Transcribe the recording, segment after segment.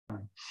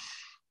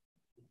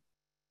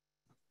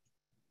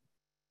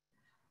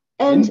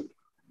And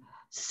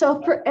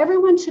so for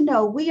everyone to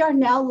know, we are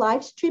now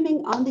live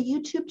streaming on the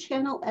YouTube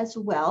channel as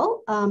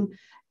well.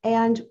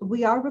 And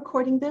we are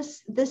recording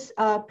this. This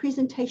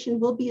presentation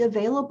will be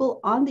available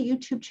on the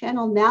YouTube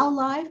channel now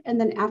live and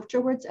then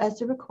afterwards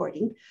as a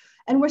recording.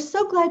 And we're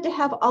so glad to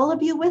have all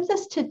of you with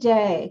us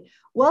today.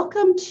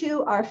 Welcome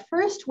to our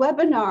first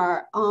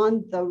webinar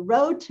on the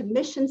road to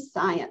mission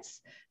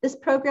science. This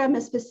program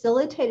is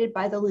facilitated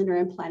by the Lunar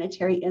and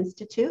Planetary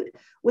Institute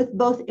with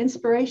both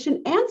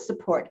inspiration and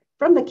support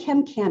from the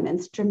ChemCam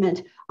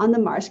instrument on the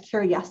Mars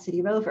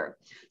Curiosity rover.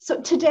 So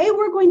today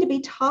we're going to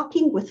be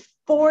talking with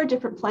 4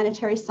 different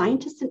planetary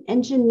scientists and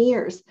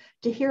engineers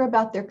to hear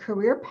about their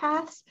career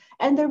paths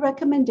and their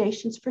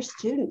recommendations for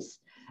students.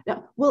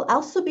 Now, we'll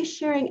also be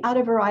sharing out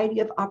a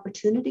variety of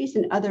opportunities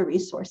and other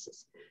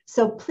resources.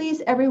 So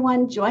please,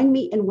 everyone, join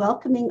me in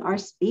welcoming our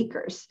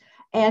speakers.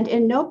 And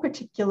in no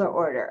particular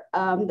order,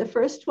 the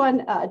first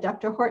one,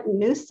 Dr. Horton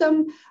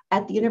Newsom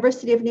at the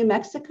University of New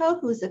Mexico,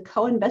 who's a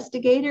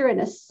co-investigator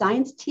and a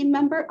science team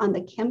member on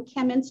the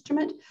ChemCam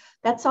instrument.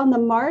 That's on the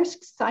Mars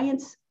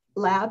Science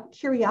Lab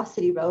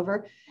Curiosity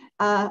rover.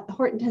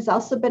 Horton has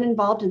also been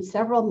involved in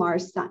several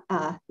Mars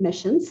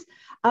missions.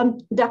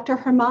 Dr.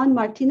 Germán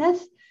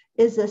Martinez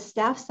is a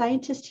staff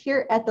scientist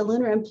here at the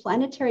Lunar and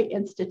Planetary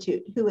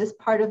Institute, who is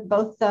part of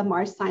both the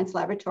Mars Science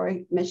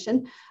Laboratory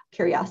mission,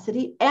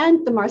 Curiosity,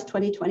 and the Mars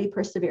 2020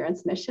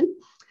 Perseverance mission.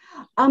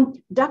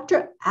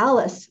 Dr.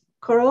 Alice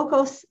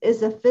Corocos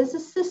is a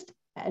physicist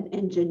and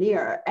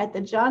engineer at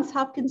the Johns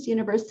Hopkins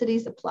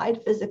University's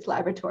Applied Physics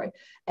Laboratory,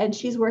 and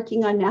she's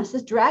working on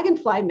NASA's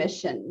Dragonfly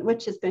mission,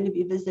 which is going to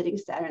be visiting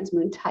Saturn's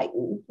moon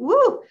Titan.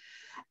 Woo!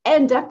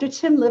 And Dr.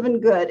 Tim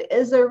Livengood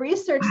is a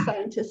research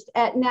scientist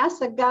at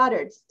NASA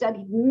Goddard,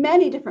 studied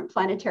many different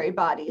planetary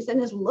bodies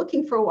and is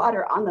looking for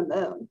water on the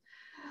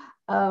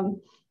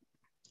moon.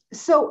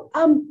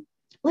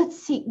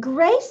 Let's see,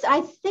 Grace,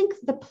 I think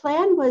the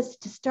plan was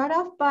to start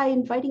off by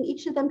inviting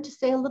each of them to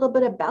say a little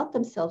bit about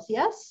themselves,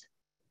 yes?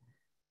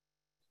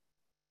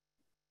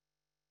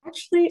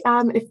 Actually,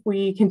 if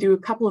we can do a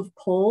couple of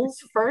polls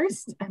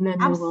first, and then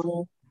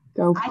we'll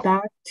go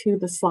back to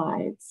the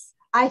slides.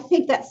 I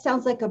think that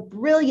sounds like a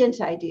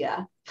brilliant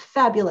idea.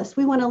 Fabulous.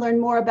 We want to learn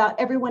more about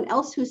everyone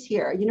else who's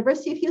here.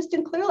 University of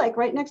Houston, Clear Lake,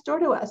 right next door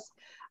to us.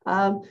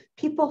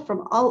 People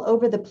from all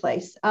over the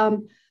place.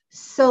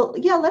 So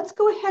yeah, let's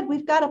go ahead.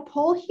 We've got a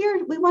poll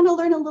here. We want to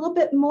learn a little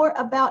bit more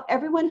about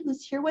everyone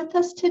who's here with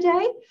us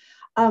today.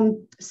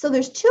 So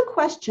there's 2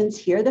 questions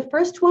here. The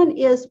first one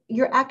is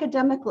your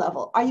academic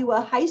level. Are you a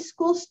high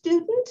school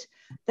student?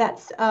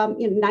 That's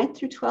 9th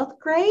through 12th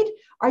grade.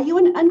 Are you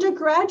an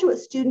undergraduate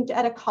student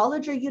at a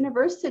college or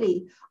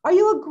university? Are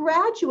you a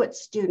graduate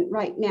student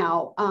right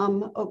now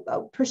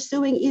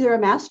pursuing either a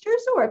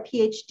master's or a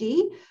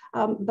PhD,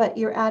 but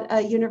you're at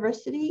a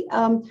university?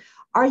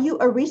 Are you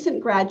a recent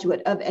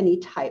graduate of any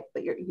type,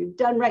 but you're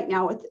done right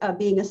now with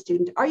being a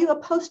student? Are you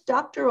a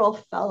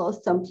postdoctoral fellow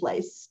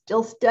someplace,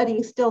 still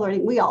studying, still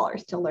learning? We all are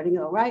still learning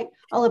though, right?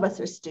 All of us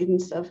are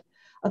students of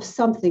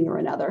something or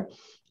another,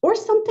 or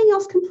something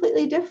else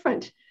completely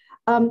different.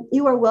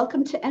 You are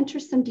welcome to enter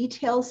some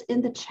details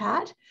in the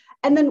chat.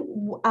 And then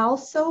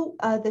also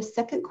the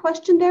second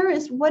question there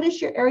is, what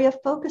is your area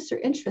of focus or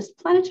interest?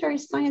 Planetary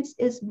science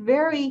is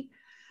very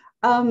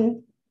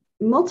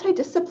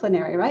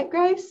multidisciplinary, right,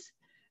 Grace?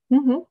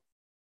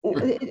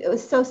 Mm-hmm.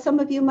 So some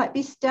of you might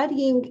be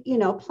studying,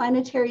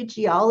 planetary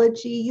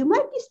geology. You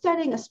might be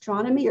studying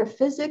astronomy or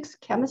physics,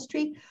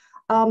 chemistry,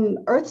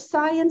 earth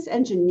science,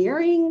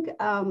 engineering,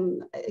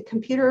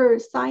 computer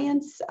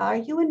science. Are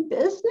you in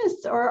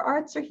business or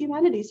arts or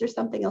humanities or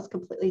something else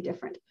completely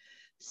different?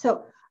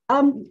 So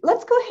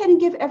let's go ahead and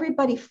give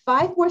everybody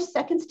 5 more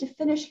seconds to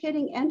finish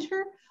hitting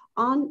enter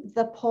on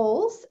the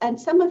polls. And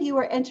some of you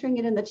are entering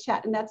it in the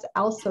chat, and that's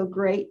also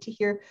great to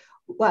hear.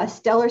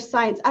 Stellar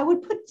science. I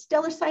would put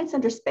stellar science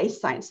under space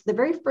science. The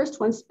very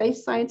first one,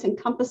 space science,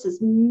 encompasses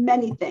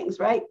many things,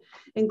 right?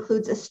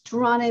 Includes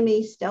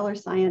astronomy, stellar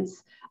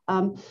science,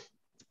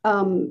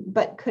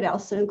 but could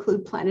also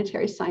include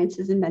planetary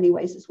sciences in many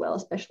ways as well,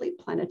 especially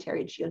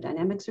planetary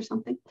geodynamics or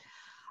something.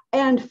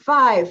 And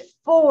 5,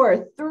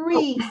 4,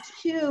 3,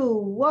 2,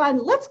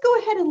 1. Let's go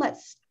ahead and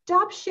let's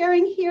stop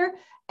sharing here.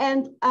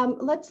 And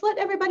let's let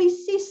everybody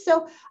see.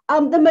 So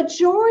the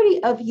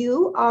majority of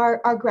you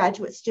are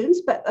graduate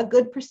students, but a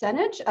good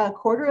percentage, a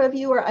quarter of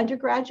you are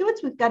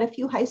undergraduates. We've got a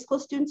few high school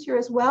students here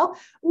as well.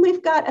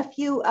 We've got a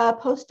few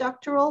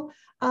postdoctoral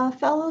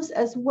fellows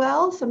as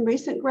well, some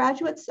recent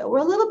graduates. So we're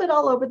a little bit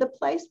all over the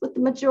place, with the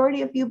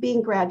majority of you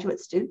being graduate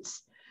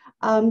students.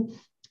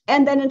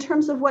 And then in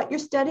terms of what you're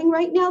studying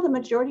right now, the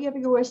majority of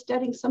you are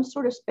studying some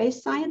sort of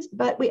space science,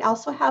 but we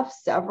also have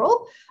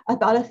several,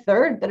 about a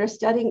third, that are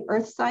studying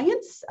earth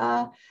science.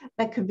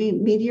 That could be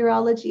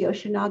meteorology,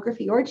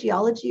 oceanography, or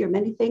geology, or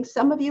many things.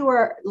 Some of you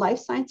are life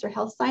science or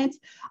health science.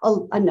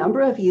 A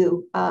number of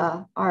you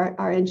are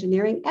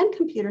engineering and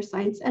computer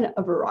science, and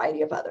a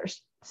variety of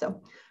others.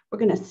 So we're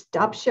going to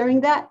stop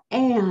sharing that.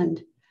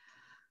 And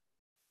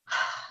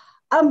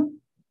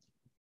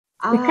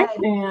Okay,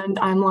 and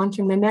I'm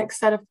launching the next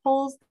set of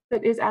polls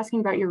that is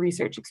asking about your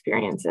research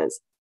experiences.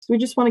 So we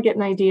just want to get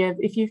an idea of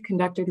if you've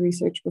conducted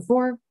research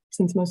before,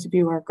 since most of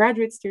you are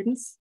graduate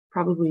students,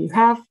 probably you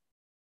have.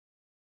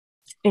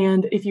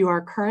 And if you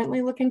are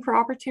currently looking for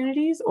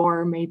opportunities,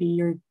 or maybe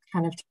you're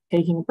kind of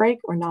taking a break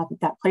or not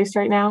at that place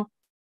right now,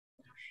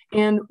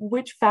 and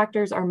which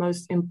factors are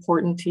most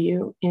important to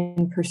you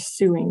in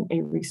pursuing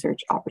a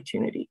research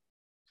opportunity.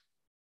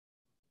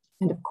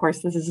 And of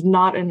course, this is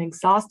not an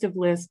exhaustive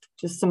list,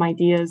 just some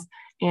ideas,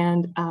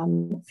 and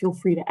feel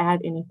free to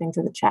add anything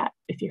to the chat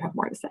if you have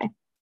more to say.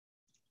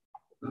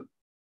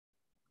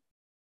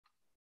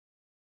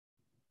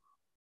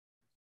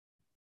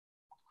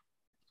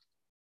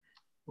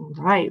 All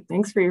right,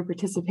 thanks for your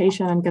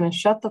participation. I'm going to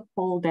shut the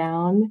poll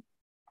down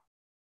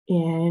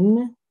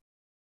in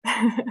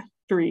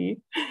 3,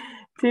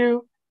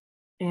 2,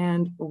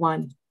 and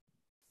 1.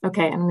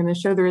 Okay, I'm going to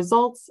show the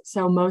results.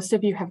 So most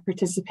of you have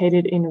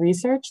participated in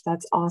research.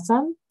 That's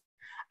awesome.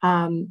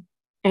 And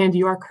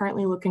you are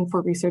currently looking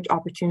for research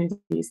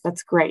opportunities.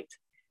 That's great.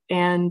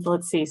 And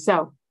let's see.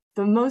 So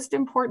the most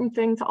important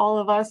thing to all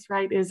of us,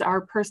 right, is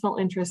our personal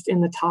interest in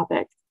the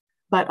topic.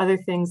 But other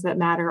things that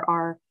matter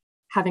are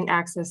having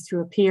access to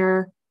a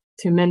peer,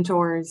 to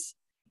mentors,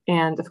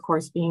 and of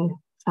course, being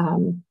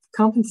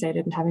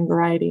compensated and having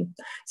variety.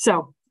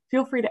 So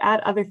feel free to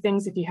add other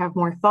things if you have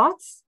more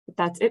thoughts. But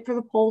that's it for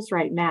the polls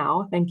right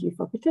now. Thank you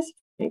for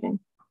participating.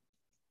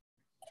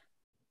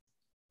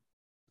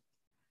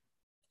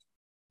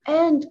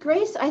 And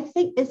Grace, I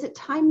think, is it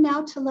time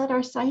now to let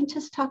our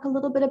scientists talk a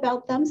little bit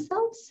about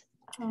themselves?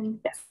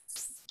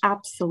 Yes,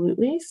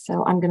 absolutely.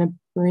 So I'm going to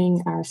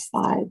bring our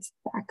slides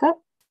back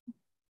up.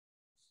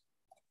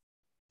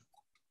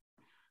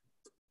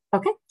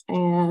 Okay,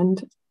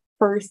 and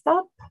first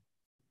up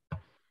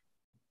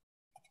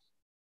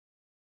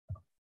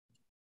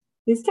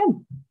is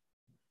Tim.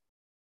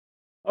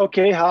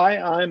 Okay, hi,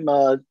 I'm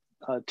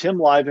Tim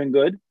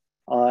Livengood,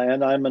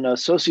 and I'm an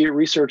associate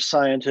research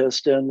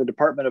scientist in the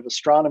Department of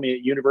Astronomy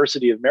at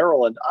University of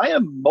Maryland. I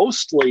am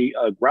mostly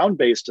a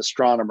ground-based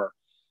astronomer.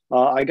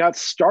 I got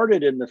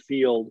started in the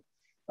field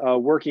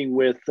working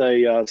with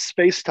a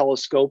space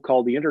telescope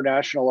called the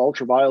International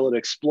Ultraviolet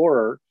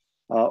Explorer,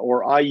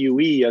 or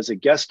IUE, as a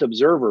guest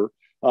observer,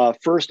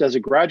 first as a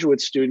graduate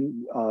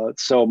student.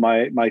 So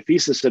my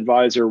thesis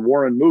advisor,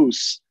 Warren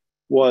Moose,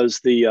 was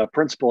the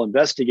principal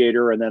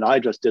investigator, and then I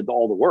just did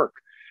all the work.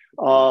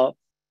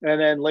 And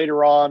then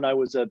later on, I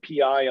was a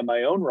PI in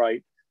my own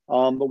right.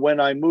 But when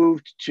I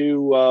moved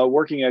to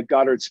working at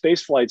Goddard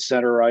Space Flight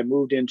Center, I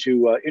moved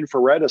into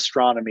infrared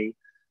astronomy,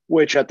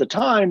 which at the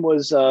time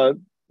was,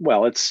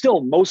 well, it's still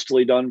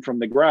mostly done from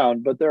the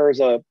ground, but there is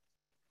a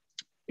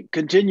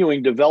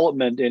continuing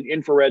development in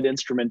infrared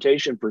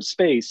instrumentation for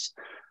space.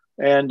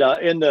 And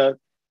in the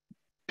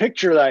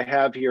picture that I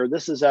have here,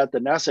 this is at the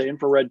NASA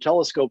Infrared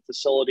Telescope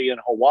facility in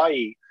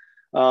Hawaii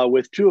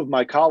with two of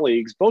my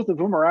colleagues, both of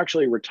whom are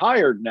actually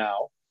retired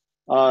now.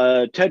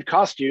 Ted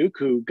Kostyuk,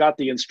 who got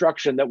the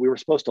instruction that we were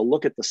supposed to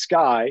look at the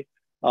sky,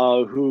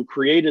 who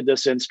created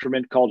this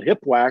instrument called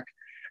HIPWAC,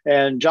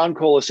 and John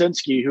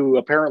Kolosinski, who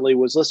apparently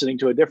was listening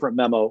to a different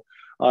memo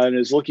and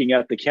is looking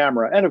at the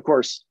camera, and of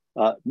course,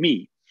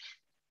 me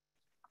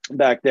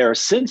back there.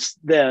 Since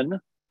then,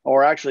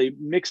 or actually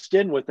mixed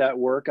in with that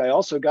work, I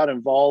also got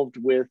involved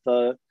with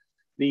the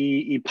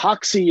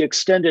epoxy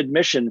extended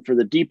mission for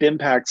the Deep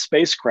Impact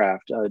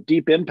spacecraft.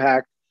 Deep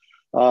Impact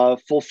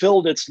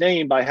fulfilled its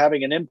name by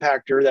having an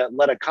impactor that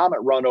let a comet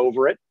run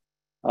over it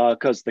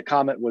because the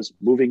comet was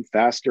moving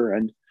faster.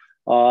 And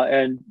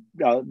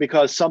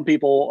because some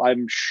people,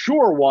 I'm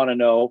sure, want to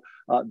know,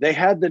 they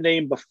had the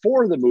name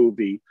before the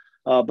movie,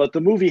 but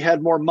the movie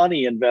had more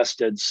money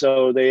invested.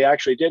 So they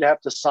actually did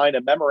have to sign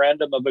a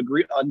memorandum of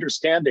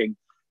understanding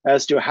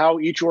as to how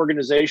each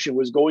organization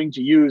was going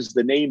to use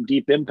the name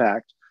Deep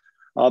Impact.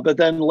 But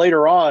then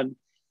later on,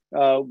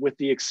 with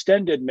the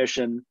extended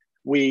mission,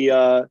 we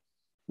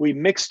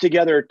mixed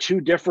together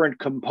two different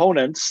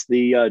components,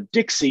 the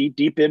Dixie,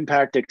 Deep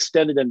Impact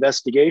Extended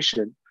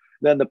Investigation,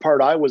 then the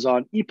part I was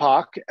on,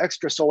 EPOC,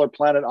 Extrasolar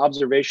Planet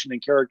Observation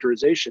and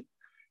Characterization.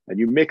 And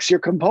you mix your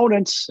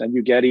components and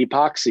you get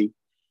epoxy.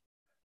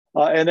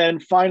 And then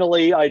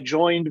finally, I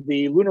joined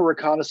the Lunar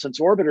Reconnaissance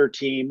Orbiter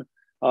team,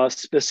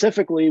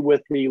 specifically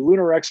with the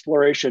Lunar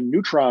Exploration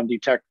Neutron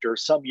Detector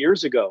some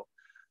years ago,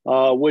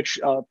 which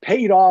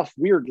paid off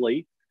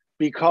weirdly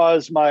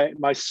because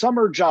my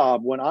summer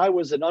job when I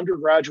was an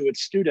undergraduate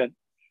student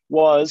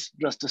was,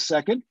 just a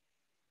second,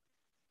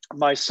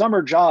 my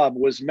summer job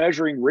was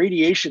measuring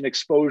radiation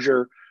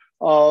exposure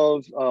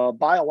of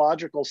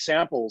biological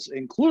samples,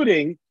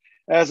 including,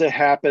 as it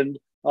happened,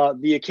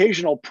 the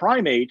occasional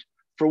primate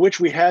for which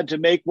we had to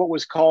make what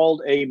was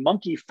called a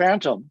monkey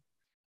phantom,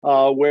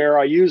 where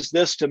I used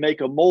this to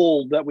make a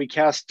mold that we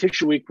cast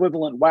tissue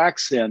equivalent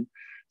wax in.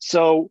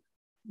 So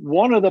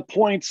one of the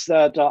points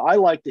that I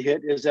like to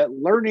hit is that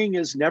learning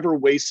is never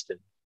wasted.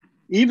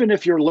 Even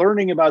if you're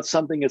learning about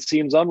something that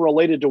seems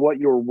unrelated to what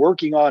you're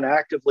working on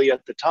actively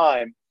at the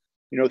time,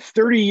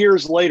 30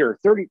 years later,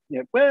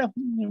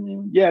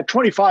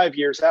 25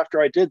 years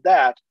after I did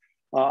that,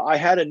 I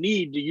had a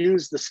need to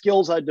use the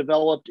skills I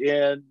developed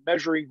in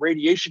measuring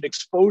radiation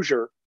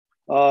exposure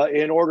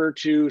in order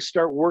to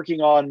start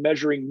working on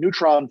measuring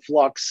neutron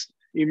flux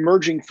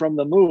emerging from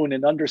the moon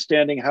and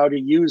understanding how to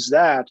use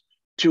that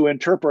to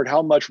interpret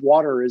how much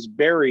water is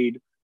buried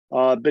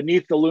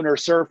beneath the lunar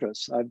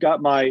surface. I've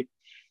got my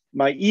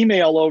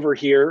email over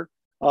here,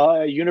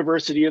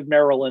 University of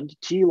Maryland,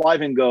 T.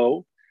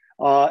 Livengo,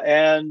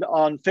 and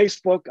on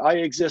Facebook, I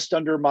exist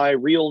under my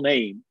real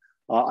name.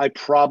 I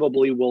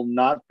probably will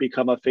not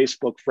become a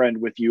Facebook friend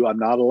with you. I'm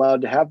not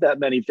allowed to have that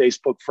many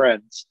Facebook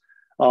friends,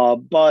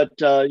 but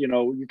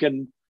you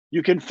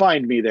can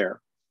find me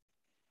there.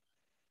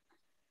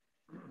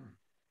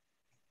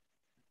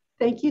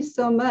 Thank you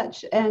so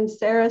much. And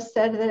Sarah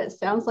said that it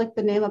sounds like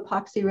the name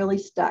epoxy really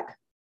stuck.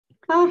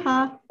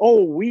 Uh-huh.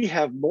 Oh, we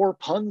have more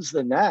puns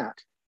than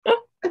that.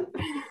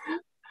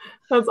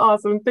 That's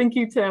awesome. Thank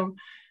you, Tim.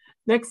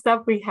 Next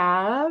up, we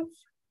have,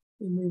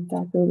 move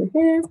back over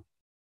here.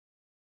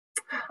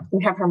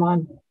 We have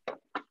Herman.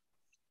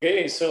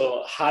 Okay,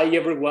 so hi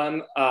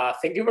everyone.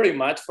 Thank you very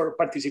much for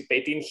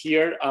participating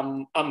here.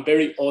 I'm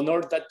very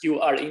honored that you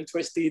are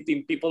interested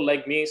in people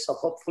like me. So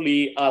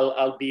hopefully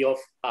I'll be of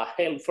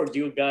help for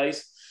you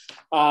guys.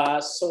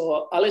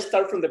 So I'll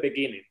start from the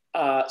beginning.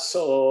 I'll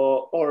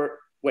start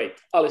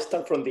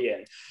from the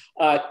end.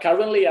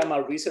 Currently, I'm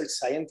a research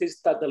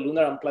scientist at the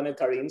Lunar and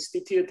Planetary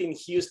Institute in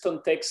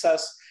Houston,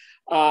 Texas.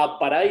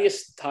 But I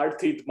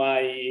started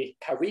my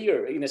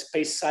career in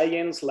space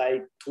science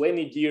like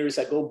 20 years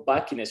ago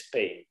back in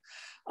Spain.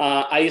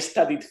 I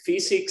studied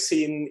physics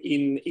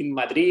in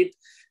Madrid,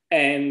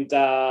 and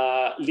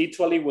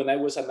literally when I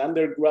was an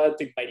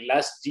undergrad in my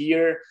last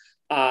year,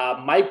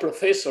 my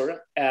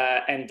professor,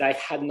 and I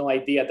had no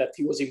idea that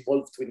he was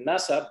involved with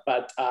NASA,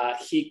 but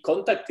he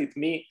contacted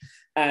me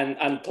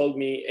and told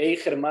me, hey,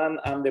 Herman,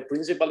 I'm the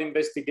principal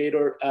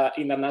investigator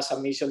in a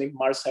NASA mission in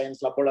Mars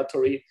Science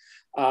Laboratory.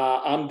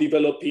 I'm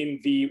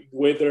developing the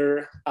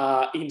weather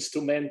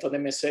instrument on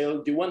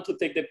MSL. Do you want to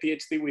take the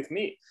PhD with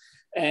me?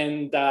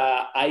 And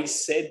I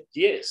said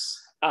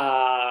yes.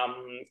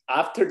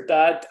 After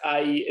that,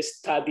 I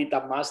studied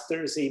a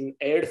master's in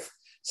Earth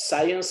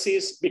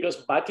Sciences, because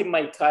back in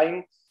my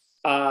time,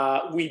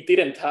 we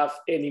didn't have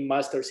any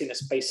masters in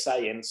space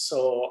science.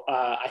 So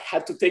I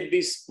had to take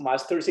this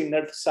master's in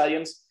Earth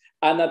Science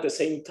and at the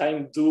same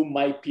time do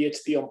my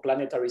PhD on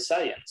planetary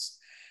science.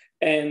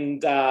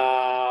 And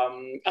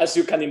as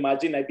you can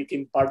imagine, I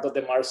became part of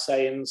the Mars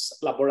Science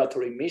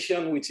Laboratory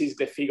mission, which is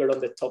the figure on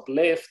the top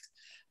left.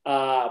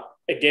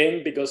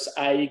 Again, because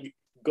I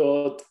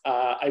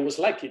was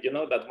lucky,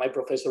 that my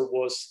professor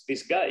was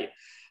this guy.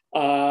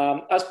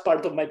 As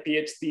part of my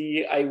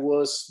PhD, I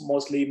was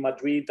mostly in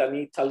Madrid and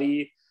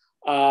Italy.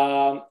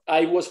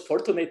 I was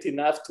fortunate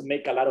enough to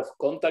make a lot of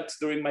contacts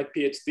during my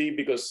PhD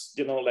because,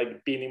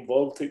 like being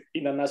involved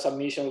in a NASA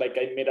mission, like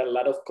I made a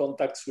lot of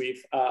contacts with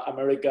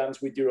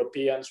Americans, with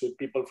Europeans, with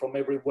people from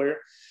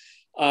everywhere.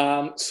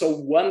 So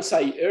once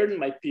I earned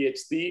my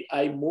PhD,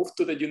 I moved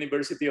to the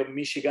University of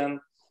Michigan.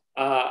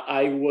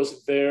 I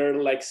was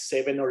there like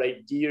 7 or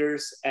 8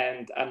 years,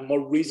 and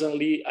more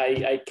recently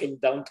I came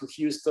down to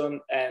Houston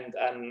and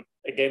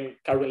again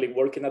currently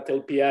working at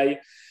LPI.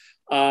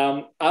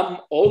 I'm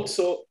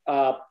also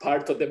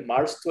part of the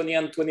Mars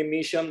 2020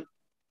 mission.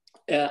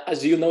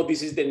 As you know,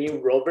 this is the new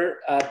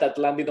rover that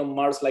landed on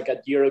Mars like a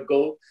year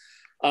ago.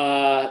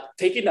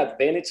 Taking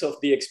advantage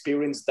of the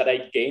experience that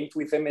I gained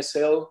with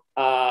MSL,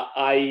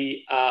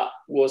 I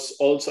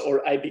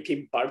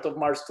became part of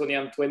Mars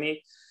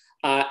 2020.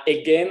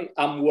 Again,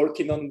 I'm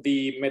working on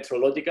the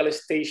meteorological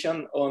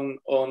station on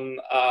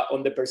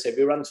the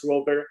Perseverance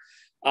rover.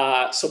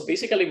 So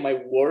basically my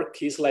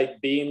work is like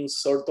being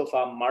sort of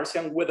a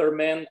Martian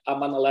weatherman.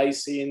 I'm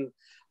analyzing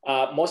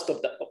most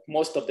of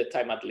the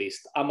time, at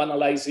least, I'm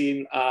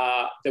analyzing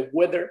the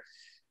weather.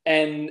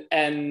 And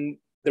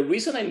the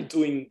reason I'm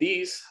doing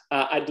this,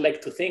 I'd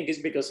like to think, is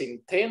because in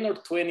 10 or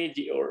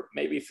 20 or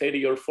maybe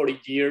 30 or 40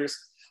 years,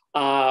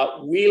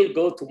 we'll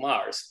go to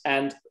Mars,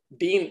 and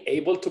being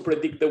able to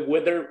predict the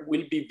weather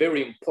will be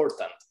very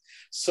important.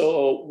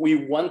 So we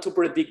want to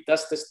predict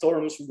dust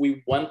storms.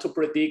 We want to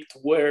predict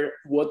where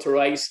water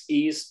ice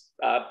is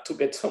to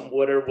get some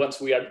water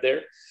once we are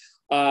there.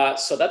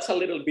 So that's a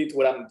little bit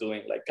what I'm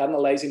doing, like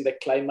analyzing the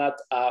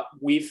climate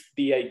with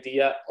the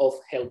idea of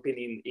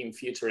helping in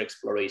future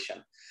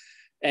exploration.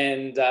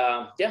 And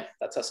yeah,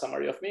 that's a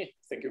summary of me.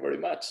 Thank you very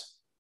much.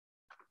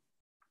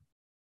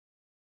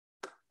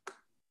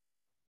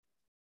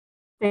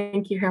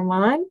 Thank you,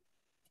 Herman.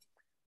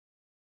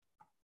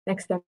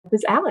 Next up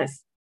is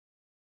Alice.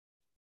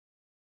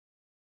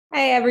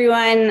 Hi,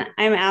 everyone.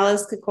 I'm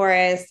Alice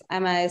Kokoris.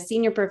 I'm a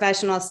senior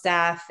professional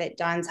staff at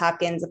Johns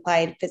Hopkins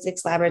Applied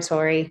Physics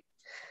Laboratory.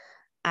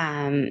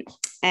 And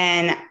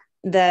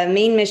the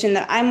main mission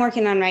that I'm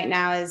working on right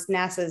now is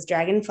NASA's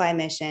Dragonfly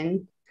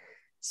mission.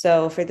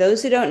 So for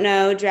those who don't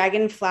know,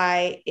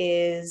 Dragonfly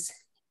is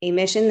a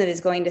mission that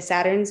is going to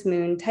Saturn's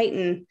moon,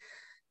 Titan,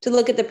 to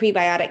look at the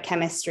prebiotic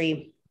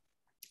chemistry.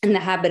 and the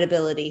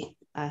habitability.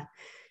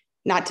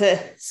 Not to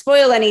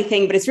spoil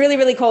anything, but it's really,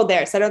 really cold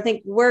there. So I don't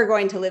think we're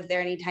going to live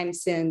there anytime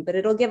soon, but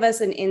it'll give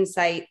us an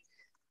insight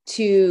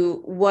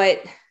to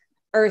what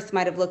Earth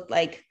might have looked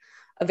like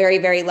a very,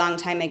 very long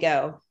time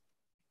ago.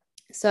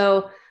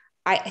 So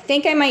I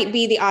think I might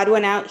be the odd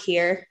one out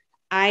here.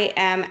 I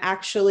am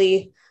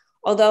actually,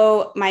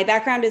 although my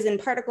background is in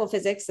particle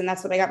physics, and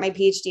that's what I got my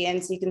PhD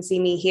in, so you can see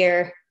me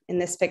here in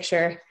this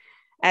picture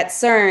at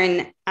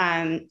CERN,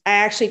 I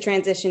actually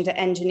transitioned to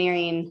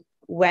engineering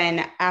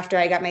after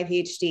I got my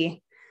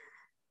PhD,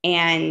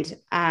 and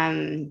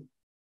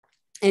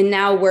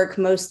now work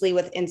mostly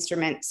with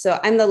instruments. So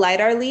I'm the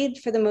LiDAR lead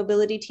for the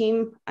mobility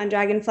team on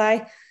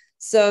Dragonfly.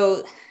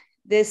 So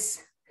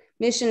this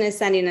mission is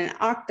sending an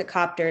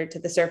octocopter to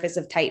the surface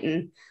of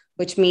Titan,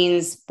 which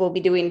means we'll be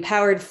doing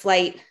powered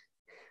flight,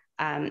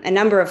 a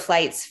number of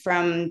flights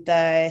from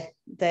the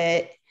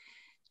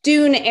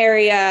dune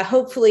area,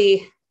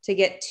 hopefully to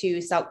get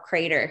to Salt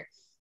Crater,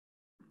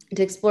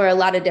 to explore a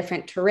lot of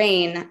different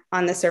terrain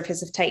on the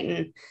surface of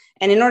Titan.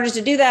 And in order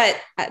to do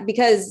that,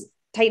 because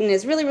Titan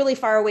is really, really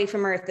far away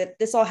from Earth,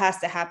 this all has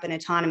to happen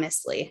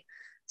autonomously.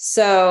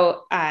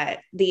 So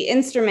the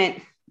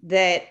instrument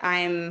that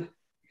I'm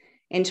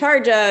in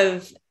charge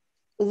of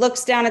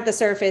looks down at the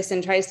surface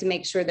and tries to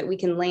make sure that we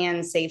can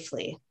land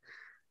safely.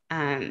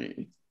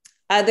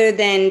 Other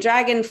than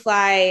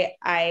Dragonfly,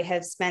 I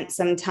have spent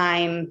some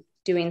time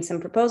doing some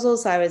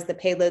proposals. So I was the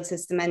payload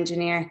system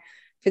engineer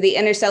for the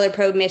Interstellar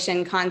Probe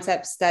Mission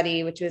Concept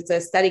Study, which was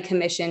a study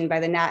commissioned by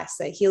the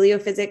NASA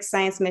Heliophysics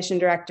Science Mission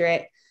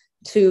Directorate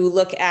to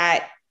look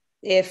at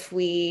if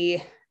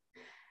we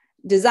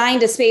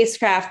designed a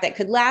spacecraft that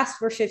could last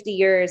for 50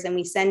 years and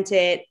we sent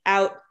it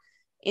out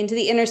into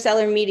the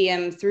interstellar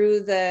medium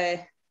through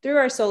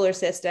our solar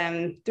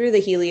system, through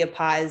the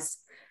heliopods,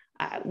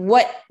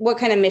 what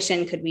kind of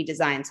mission could we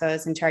design? So I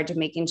was in charge of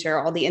making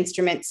sure all the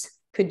instruments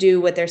could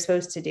do what they're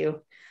supposed to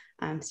do.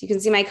 So you can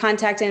see my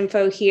contact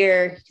info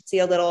here. You can see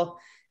a little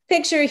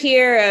picture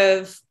here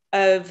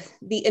of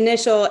the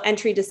initial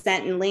entry,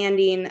 descent, and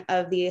landing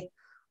of the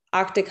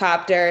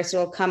octocopter.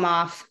 So it'll come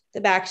off the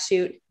back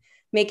chute,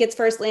 make its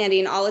first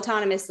landing all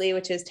autonomously,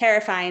 which is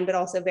terrifying, but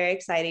also very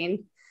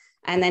exciting,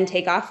 and then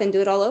take off and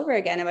do it all over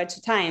again a bunch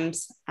of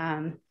times.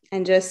 And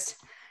just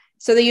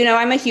so that you know,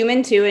 I'm a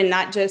human too, and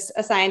not just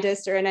a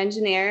scientist or an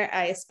engineer.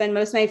 I spend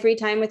most of my free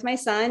time with my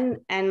son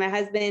and my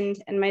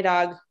husband and my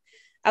dog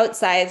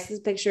outside. This is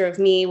a picture of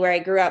me where I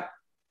grew up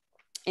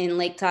in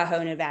Lake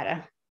Tahoe,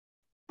 Nevada.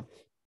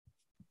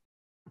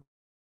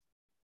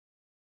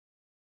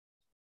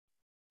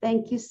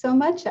 Thank you so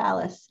much,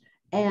 Alice.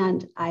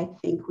 And I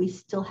think we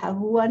still have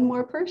one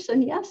more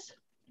person, yes?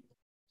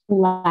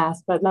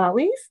 Last but not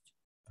least,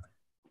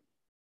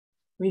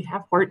 we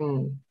have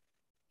Horton.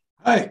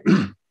 Hi.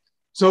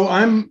 So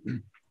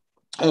I'm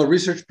a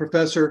research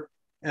professor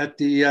at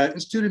the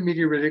Institute of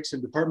Meteoritics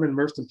and Department of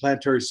Earth and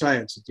Planetary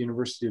Science at the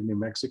University of New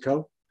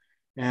Mexico.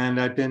 And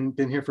I've been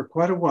here for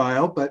quite a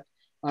while, but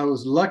I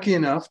was lucky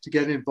enough to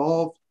get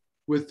involved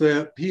with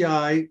the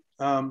PI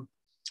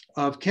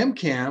of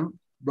ChemCam,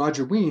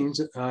 Roger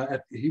Wiens.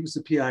 He was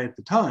the PI at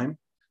the time,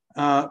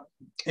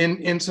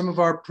 in some of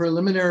our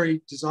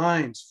preliminary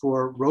designs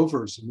for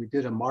rovers. And we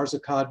did a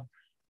Marsicod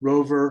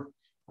rover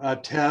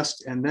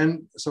test. And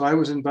then, so I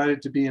was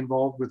invited to be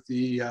involved with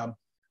the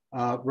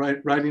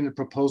writing the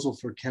proposal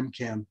for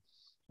ChemCam,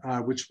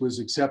 which was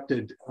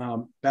accepted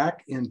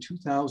back in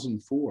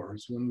 2004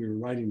 is when we were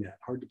writing that.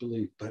 Hard to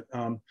believe, but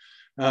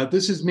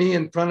this is me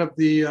in front of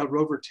the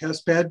rover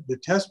test bed. The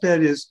test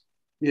bed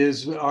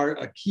is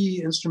a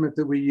key instrument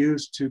that we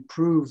use to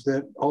prove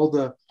that all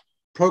the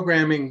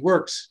programming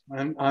works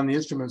on the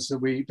instruments, so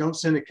we don't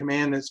send a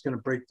command that's going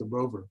to break the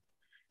rover.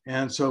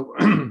 And so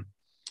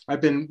I've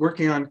been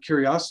working on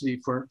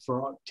Curiosity for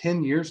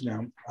 10 years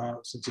now,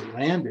 since it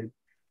landed,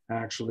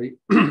 actually,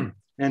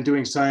 and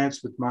doing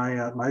science with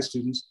my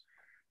students.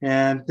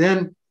 And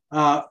then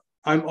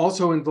I'm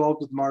also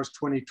involved with Mars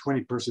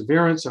 2020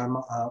 Perseverance. I'm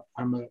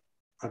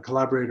a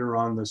collaborator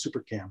on the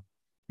SuperCam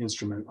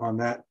instrument on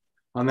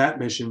that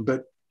mission.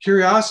 But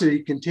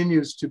Curiosity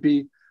continues to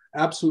be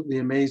absolutely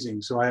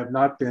amazing. So I have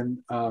not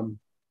been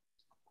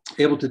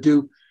able to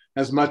do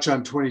as much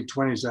on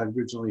 2020 as I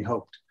originally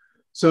hoped.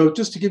 So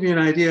just to give you an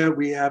idea,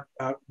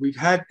 we've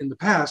had in the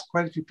past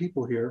quite a few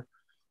people here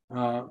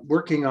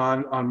working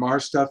on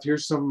Mars stuff.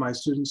 Here's some of my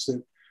students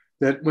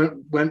that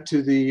went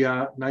to the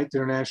 9th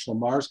International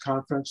Mars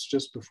Conference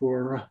just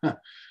before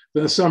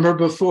the summer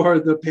before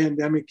the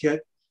pandemic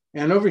hit.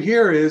 And over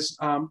here is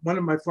one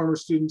of my former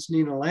students,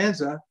 Nina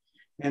Lanza,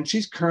 and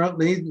she's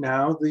currently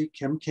now the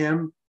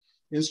ChemCam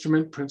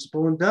instrument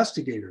principal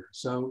investigator.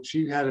 So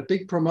she had a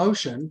big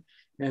promotion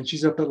and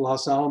she's up at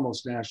Los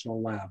Alamos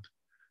National Lab.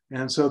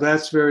 And so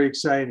that's very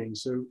exciting.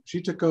 So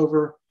she took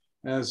over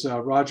as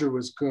Roger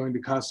was going to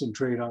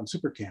concentrate on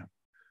SuperCam.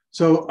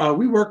 So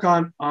we work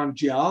on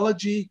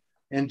geology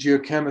and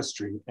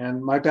geochemistry.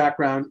 And my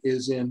background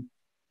is in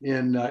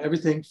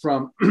everything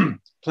from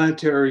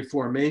planetary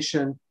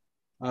formation,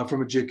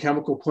 from a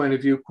geochemical point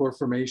of view, core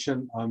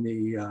formation on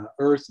the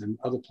Earth and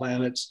other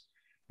planets,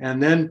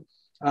 And then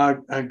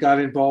I got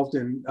involved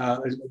in,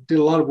 did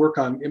a lot of work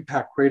on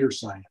impact crater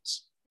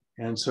science.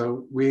 And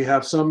so we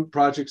have some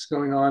projects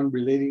going on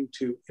relating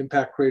to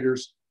impact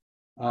craters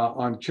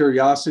on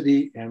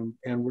Curiosity, and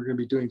we're going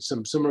to be doing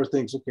some similar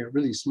things, looking at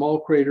really small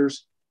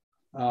craters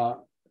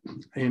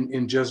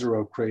in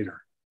Jezero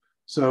crater.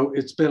 So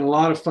it's been a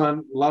lot of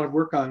fun, a lot of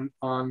work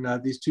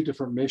on these two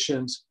different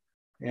missions,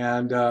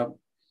 and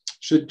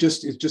it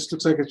just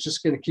looks like it's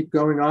just going to keep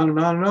going on and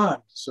on and on.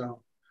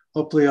 So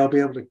hopefully I'll be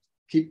able to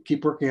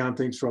keep working on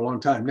things for a long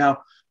time.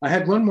 Now, I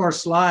had one more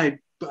slide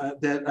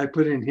that I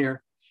put in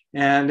here,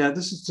 and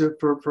this is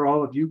for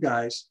all of you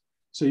guys,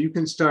 so you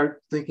can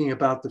start thinking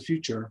about the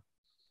future.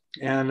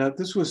 And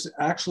this was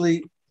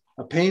actually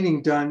a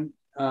painting done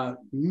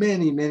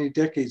many, many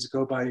decades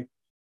ago by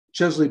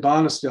Chesley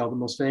Bonestell, the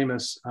most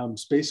famous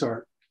space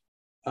art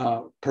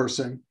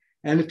person.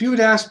 And if you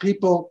had asked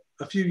people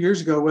a few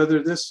years ago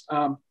whether this,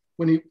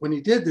 when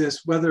he did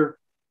this, whether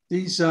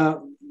these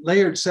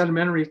layered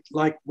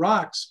sedimentary-like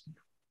rocks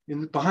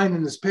behind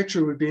in this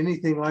picture would be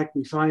anything like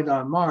we find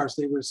on Mars,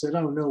 they would have said,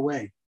 oh, no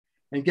way.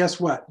 And guess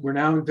what? We're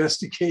now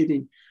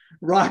investigating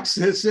rocks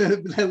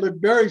that look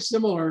very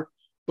similar,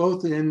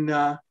 both in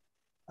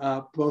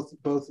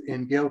both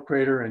in Gale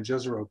Crater and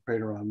Jezero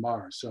Crater on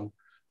Mars. So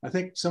I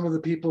think some of the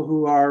people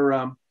who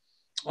are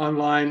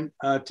online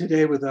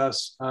today with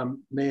us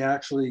may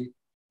actually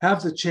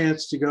have the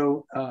chance to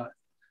go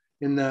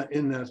in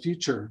the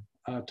future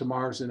to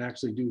Mars and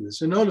actually do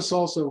this. And notice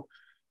also,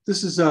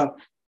 this is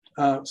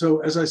so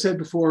as I said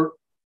before,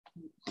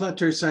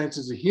 planetary science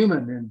is a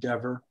human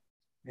endeavor.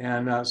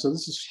 And so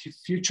this is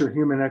future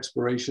human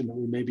exploration that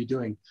we may be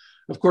doing.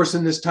 Of course,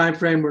 in this time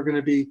frame, we're going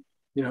to be,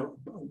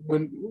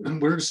 when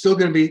we're still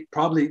going to be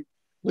probably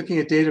looking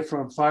at data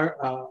from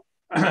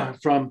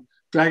from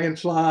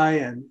Dragonfly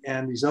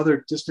and these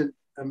other distant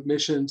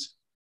missions,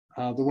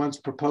 the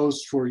ones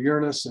proposed for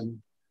Uranus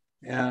and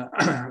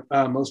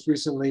most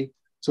recently.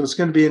 So it's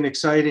going to be an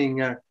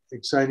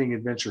exciting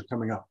adventure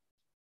coming up.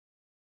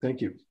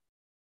 Thank you.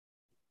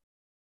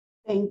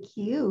 Thank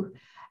you.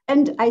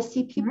 And I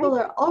see people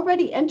are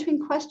already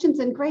entering questions.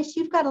 And Grace,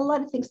 you've got a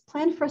lot of things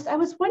planned for us. I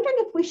was wondering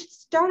if we should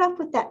start off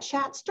with that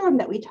chat storm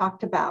that we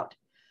talked about.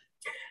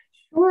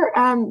 Sure.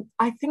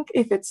 I think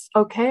if it's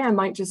okay, I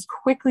might just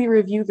quickly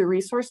review the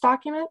resource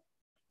document.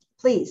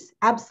 Please,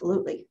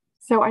 absolutely.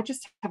 So I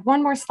just have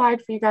one more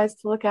slide for you guys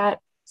to look at.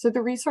 So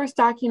the resource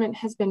document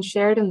has been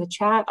shared in the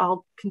chat.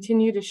 I'll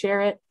continue to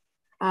share it.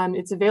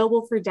 It's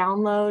available for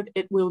download.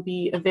 It will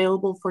be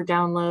available for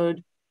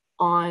download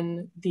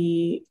on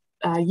the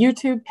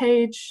YouTube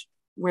page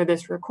where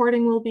this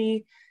recording will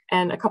be,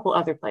 and a couple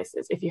other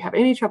places. If you have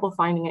any trouble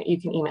finding it,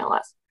 you can email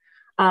us.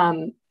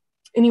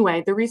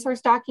 Anyway, the resource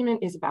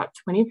document is about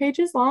 20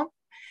 pages long,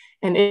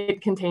 and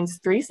it contains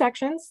 3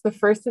 sections, the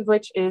first of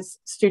which is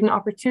student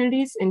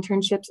opportunities,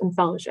 internships, and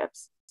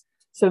fellowships.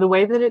 So the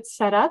way that it's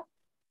set up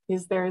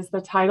is there's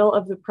the title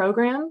of the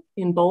program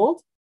in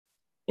bold,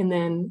 and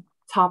then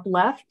top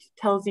left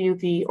tells you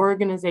the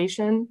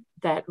organization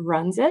that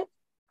runs it.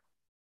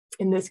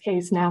 In this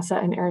case,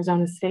 NASA and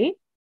Arizona State.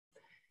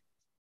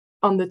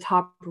 On the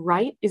top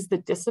right is the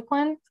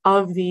discipline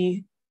of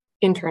the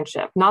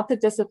internship, not the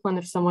discipline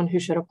of someone who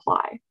should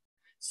apply.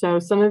 So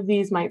some of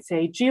these might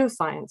say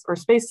geoscience or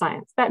space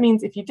science. That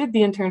means if you did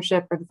the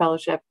internship or the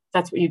fellowship,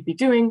 that's what you'd be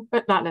doing,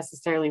 but not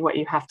necessarily what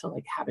you have to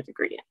have a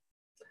degree in.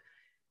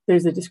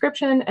 There's a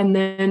description and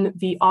then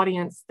the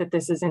audience that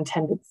this is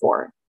intended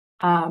for.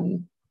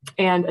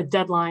 And a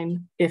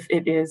deadline if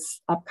it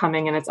is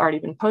upcoming and it's already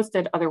been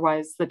posted.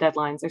 Otherwise, the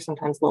deadlines are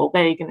sometimes a little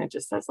vague and it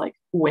just says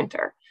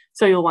winter.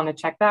 So you'll want to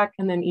check back,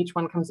 and then each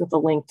one comes with a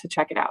link to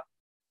check it out.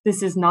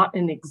 This is not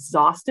an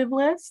exhaustive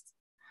list.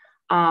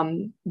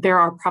 There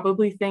are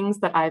probably things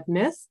that I've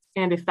missed.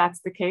 And if that's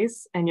the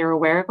case and you're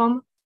aware of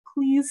them,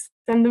 please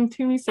send them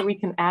to me so we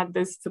can add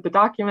this to the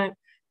document.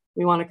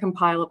 We want to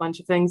compile a bunch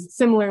of things.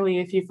 Similarly,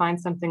 if you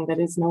find something that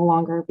is no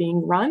longer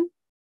being run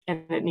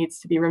and it needs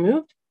to be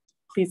removed,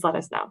 please let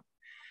us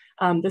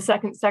know. The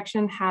second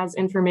section has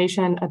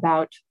information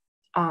about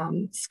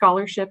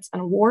scholarships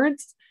and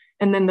awards.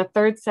 And then the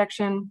third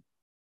section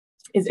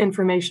is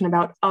information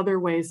about other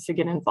ways to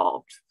get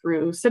involved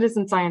through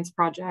citizen science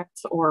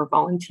projects or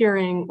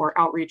volunteering or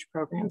outreach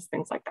programs,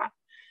 things like that.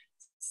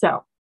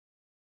 So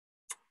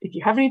if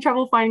you have any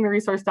trouble finding the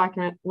resource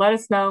document, let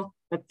us know,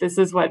 but this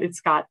is what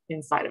it's got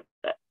inside of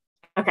it.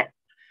 Okay,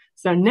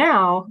 so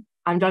now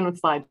I'm done with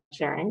slide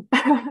sharing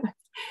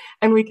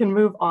and we can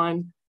move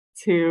on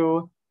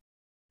to,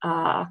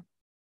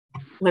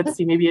 let's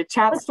see, maybe a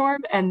chat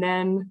storm and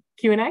then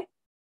Q&A.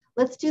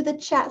 Let's do the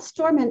chat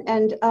storm,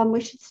 and we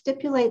should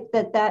stipulate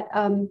that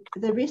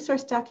the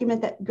resource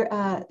document that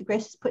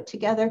Grace has put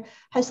together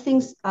has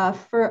things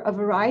for a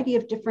variety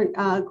of different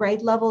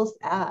grade levels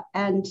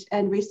and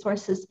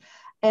resources,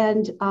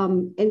 and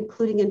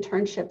including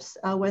internships,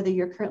 whether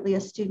you're currently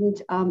a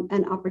student,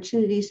 and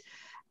opportunities.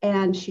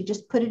 And she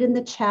just put it in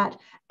the chat.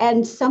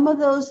 And some of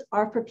those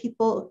are for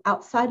people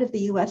outside of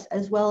the US,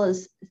 as well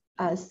as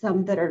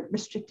some that are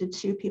restricted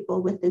to people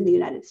within the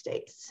United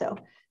States. So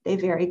they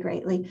vary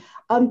greatly.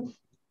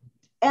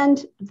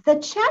 And the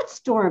chat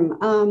storm,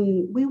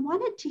 we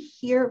wanted to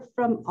hear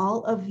from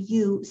all of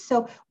you.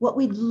 So what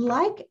we'd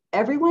like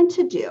everyone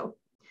to do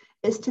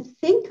is to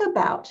think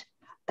about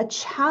a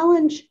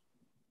challenge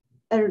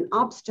or an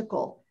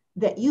obstacle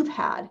that you've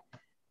had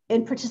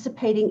in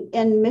participating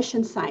in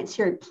mission science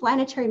here in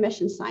planetary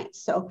mission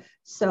science. So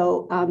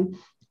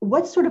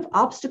what sort of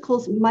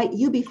obstacles might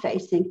you be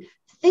facing?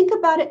 Think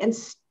about it and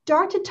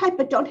start to type,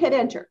 but don't hit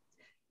enter.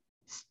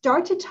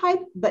 Start to type,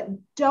 but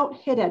don't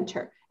hit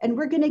enter. And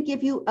we're going to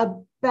give you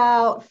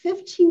about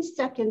 15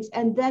 seconds.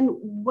 And then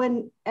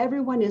when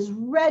everyone is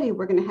ready,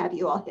 we're going to have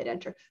you all hit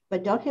enter,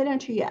 but don't hit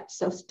enter yet.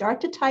 So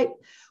start to type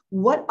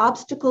what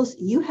obstacles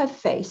you have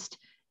faced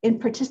in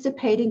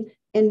participating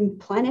in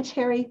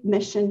planetary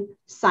mission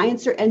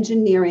science or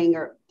engineering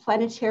or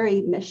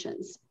planetary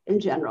missions in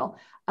general.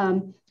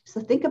 So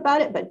think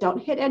about it, but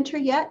don't hit enter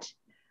yet.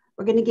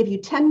 We're going to give you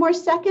 10 more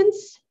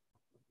seconds.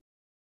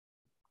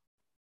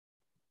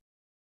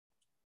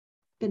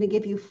 Going to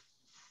give you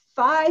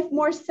 5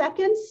 more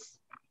seconds.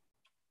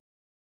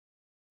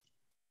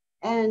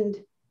 And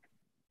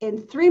in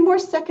 3 more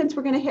seconds,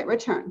 we're going to hit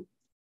return.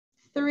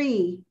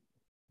 3,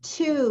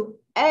 2,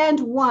 and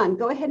 1.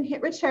 Go ahead and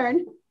hit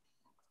return.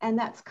 And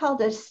that's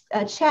called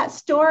a chat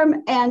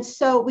storm. And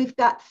so we've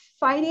got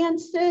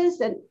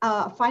finances and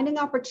finding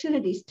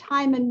opportunities,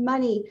 time and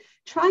money,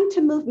 trying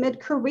to move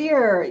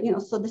mid-career,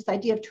 so this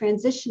idea of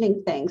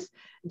transitioning things,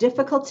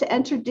 difficult to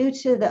enter due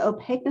to the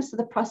opaqueness of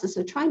the process.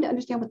 So trying to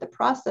understand what the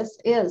process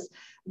is,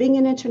 being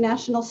an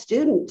international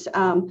student.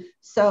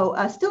 Still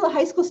a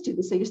high school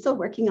student, so you're still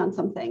working on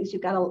some things.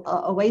 You've got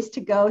a ways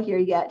to go here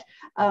yet,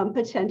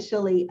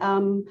 potentially.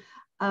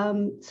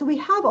 So we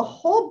have a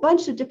whole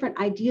bunch of different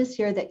ideas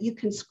here that you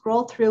can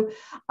scroll through.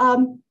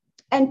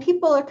 And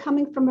people are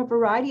coming from a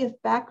variety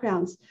of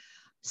backgrounds.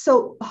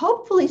 So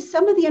hopefully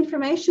some of the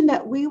information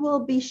that we will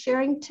be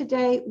sharing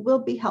today will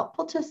be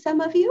helpful to some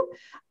of you.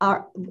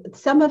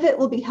 Some of it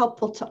will be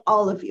helpful to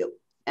all of you.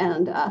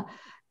 And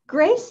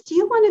Grace, do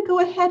you want to go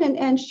ahead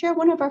and share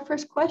one of our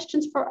first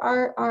questions for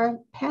our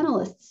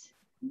panelists?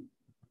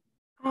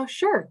 Oh,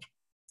 sure.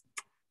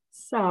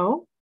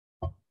 So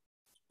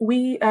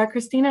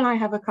Christine and I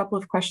have a couple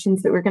of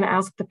questions that we're going to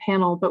ask the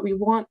panel, but we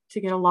want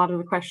to get a lot of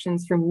the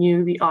questions from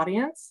you, the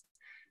audience.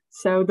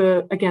 So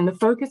again, the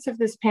focus of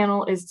this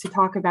panel is to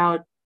talk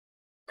about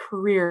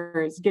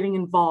careers, getting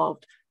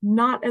involved,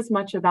 not as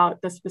much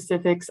about the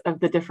specifics of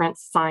the different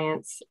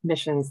science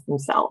missions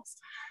themselves.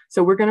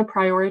 So we're going to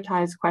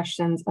prioritize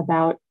questions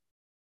about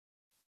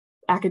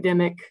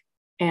academic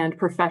and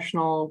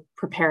professional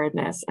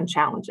preparedness and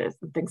challenges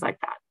and things like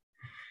that.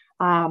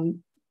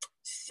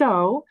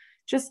 So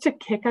just to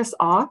kick us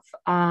off,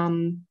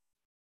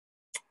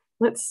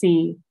 let's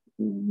see.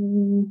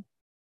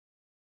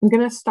 I'm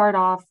going to start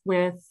off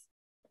with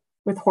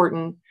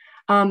Horton.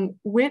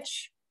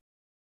 Which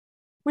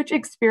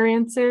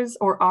experiences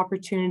or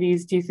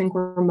opportunities do you think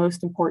were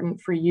most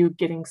important for you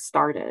getting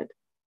started?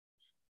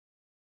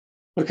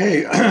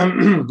 Okay,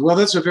 well,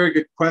 that's a very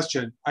good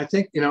question. I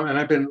think, and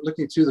I've been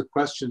looking through the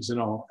questions and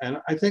all, and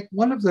I think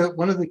one of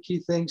the key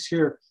things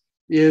here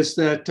is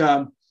that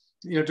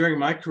during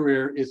my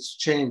career, it's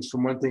changed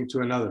from one thing to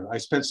another. I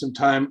spent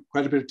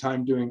quite a bit of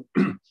time doing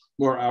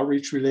more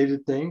outreach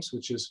related things,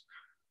 which is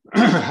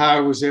how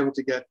I was able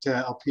to get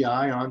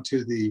LPI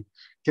onto the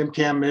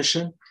ChemCam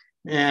mission.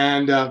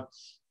 And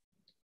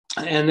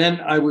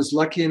then I was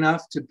lucky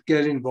enough to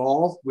get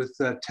involved with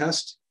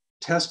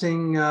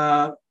testing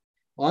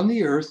on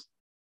the Earth,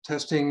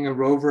 testing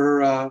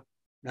rover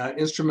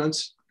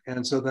instruments.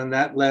 And so then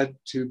that led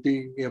to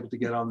being able to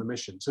get on the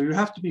mission. So you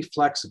have to be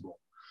flexible.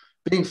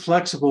 Being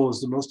flexible is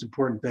the most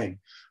important thing.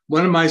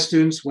 One of my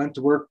students went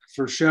to work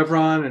for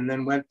Chevron and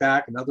then went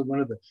back. Another one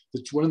of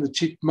the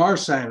chief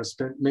Mars scientists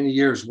spent many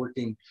years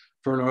working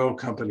for an oil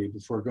company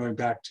before going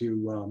back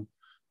to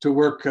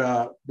work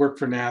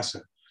for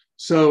NASA.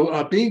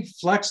 So being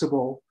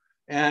flexible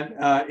and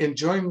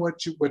enjoying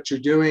what you're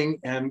doing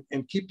and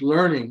keep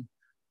learning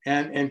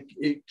and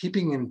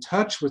keeping in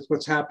touch with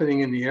what's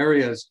happening in the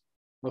areas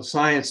of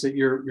science that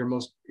you're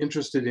most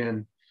interested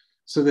in,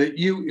 so that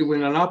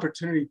when an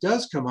opportunity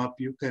does come up,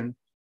 you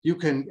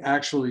can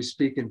actually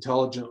speak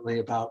intelligently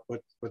about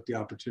what the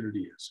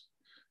opportunity is.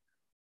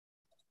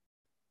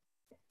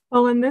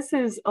 Well, and this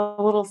is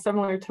a little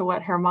similar to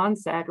what Herman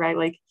said, right?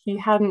 Like he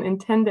hadn't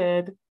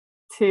intended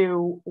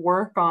to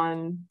work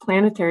on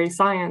planetary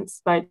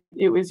science, but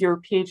it was your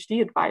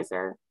PhD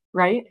advisor,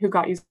 right, who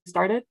got you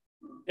started?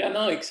 Yeah,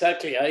 no,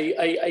 exactly.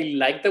 I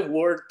like the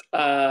word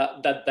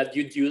that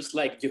you use,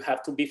 like you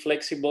have to be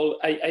flexible.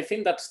 I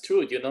think that's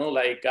true,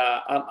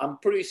 I'm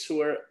pretty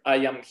sure I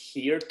am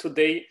here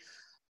today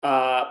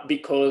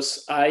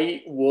because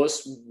I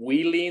was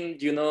willing,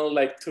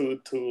 to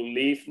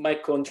leave my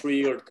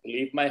country or to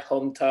leave my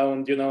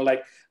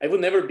hometown, I would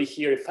never be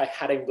here if I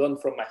hadn't gone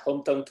from my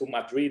hometown to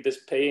Madrid,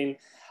 Spain.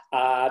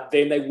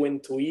 Then I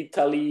went to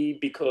Italy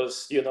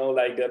because,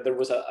 there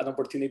was an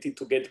opportunity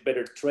to get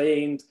better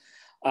trained.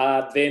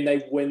 Then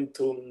I went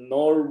to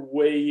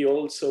Norway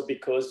also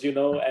because, and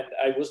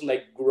I was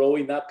like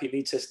growing up in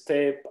each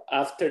step.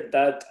 After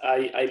that,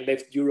 I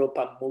left Europe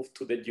and moved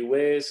to the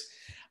US.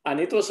 And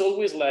it was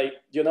always like,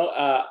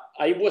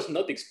 I was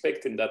not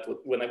expecting that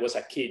when I was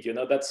a kid,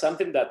 that's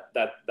something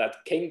that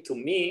came to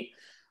me.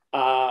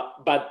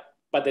 But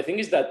the thing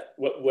is that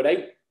what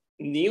I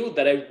knew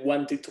that I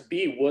wanted to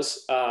be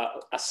was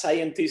a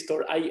scientist,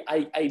 or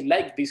I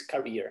like this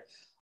career.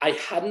 I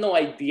had no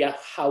idea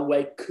how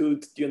I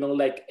could,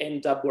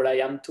 end up where I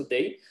am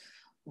today.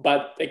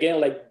 But again,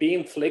 like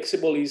being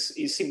flexible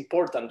is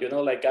important,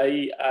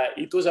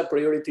 it was a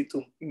priority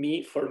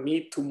for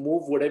me to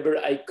move wherever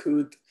I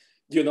could,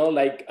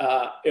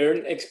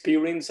 earn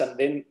experience and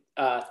then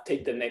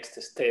take the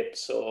next step.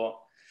 So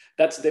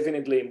that's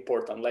definitely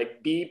important.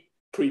 Like be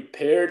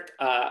prepared,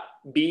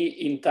 be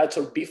in touch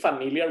or be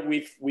familiar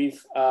with the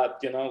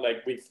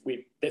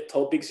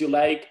topics you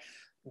like.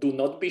 Do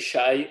not be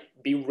shy,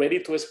 be ready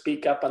to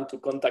speak up and to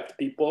contact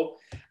people,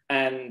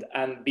 and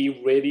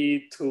be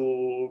ready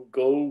to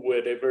go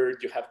wherever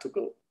you have to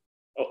go.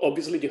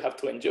 Obviously you have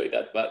to enjoy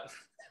that, but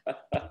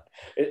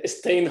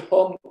staying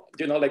home,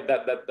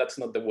 that's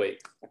not the way.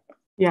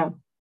 Yeah.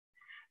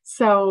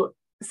 So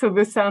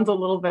this sounds a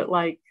little bit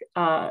like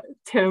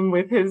Tim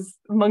with his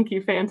monkey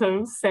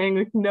phantoms saying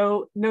like,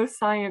 no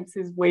science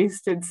is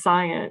wasted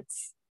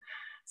science.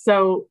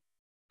 So,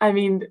 I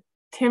mean,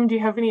 Tim, do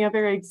you have any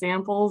other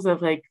examples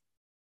of like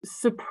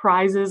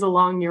surprises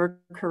along your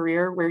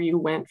career where you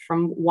went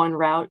from one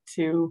route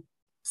to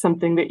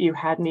something that you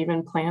hadn't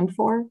even planned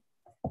for?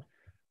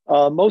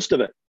 Most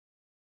of it.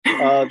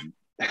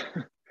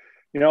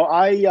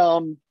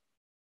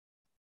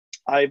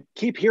 I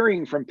keep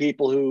hearing from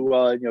people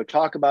who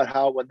talk about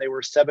how when they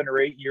were 7 or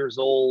 8 years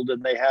old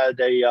and they had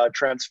a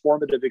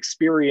transformative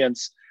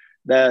experience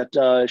that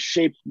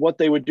shaped what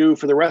they would do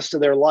for the rest of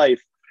their life.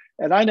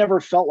 And I never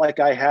felt like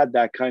I had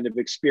that kind of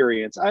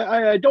experience.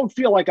 I don't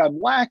feel like I'm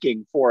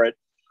lacking for it,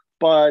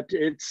 but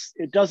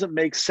it doesn't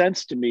make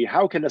sense to me.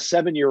 How can a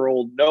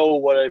 7-year-old know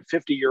what a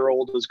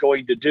 50-year-old is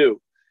going to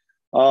do?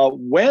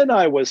 When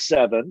I was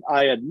 7,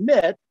 I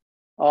admit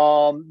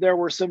there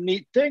were some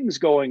neat things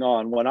going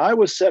on. When I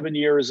was 7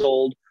 years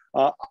old,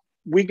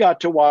 we got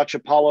to watch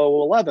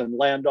Apollo 11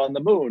 land on the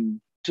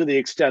moon to the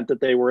extent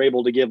that they were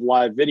able to give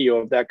live video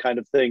of that kind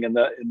of thing in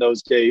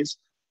those days.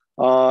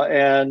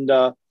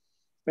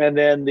 And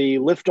then the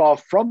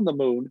liftoff from the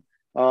moon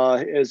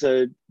is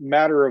a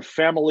matter of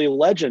family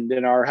legend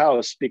in our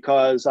house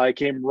because I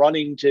came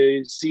running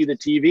to see the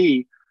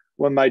TV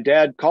when my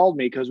dad called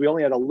me because we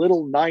only had a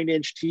little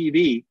 9-inch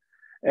TV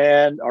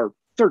or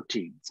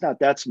 13, it's not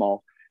that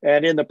small.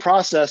 And in the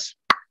process,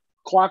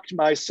 clocked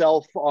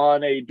myself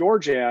on a door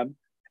jamb.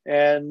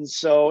 And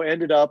so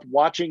ended up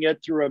watching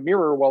it through a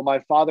mirror while my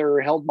father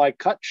held my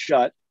cut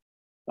shut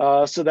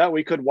so that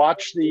we could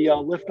watch the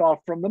liftoff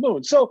from the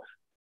moon. So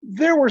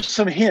there were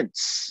some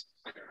hints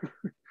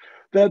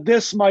that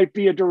this might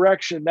be a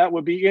direction that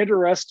would be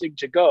interesting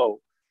to go.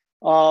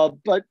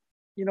 But,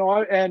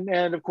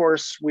 and of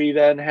course, we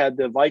then had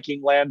the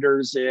Viking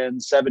landers in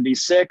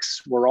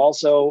 '76 were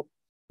also,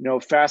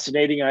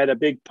 fascinating. I had a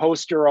big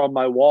poster on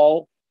my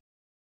wall.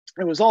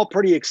 It was all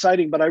pretty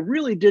exciting, but I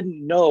really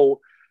didn't know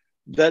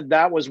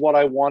that was what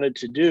I wanted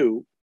to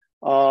do.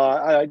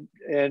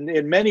 And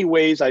in many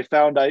ways, I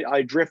found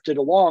I drifted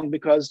along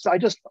because I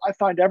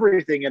find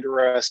everything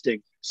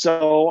interesting.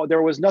 So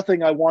there was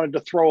nothing I wanted to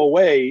throw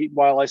away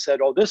while I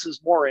said, oh, this is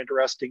more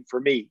interesting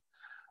for me.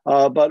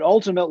 But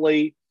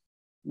ultimately,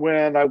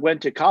 when I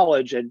went to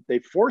college and they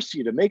force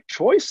you to make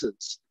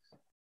choices,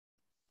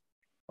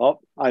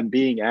 I'm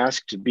being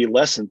asked to be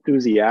less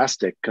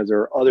enthusiastic because there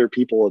are other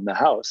people in the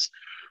house.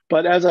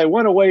 But as I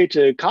went away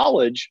to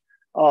college,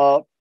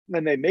 and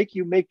they make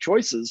you make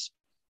choices,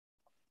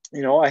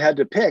 I had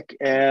to pick,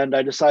 and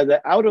I decided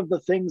that out of the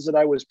things that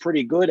I was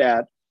pretty good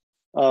at,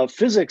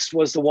 physics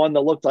was the one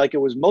that looked like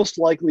it was most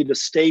likely to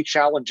stay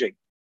challenging.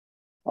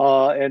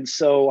 And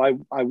so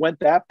I went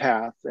that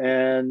path,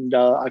 and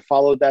I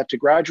followed that to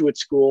graduate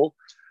school,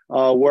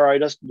 where I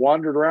just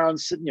wandered around.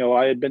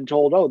 I had been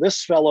told, oh,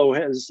 this fellow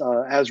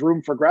has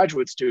room for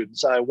graduate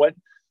students. I went,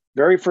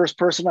 very first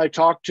person I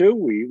talked to,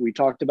 we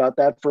talked about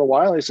that for a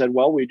while. He said,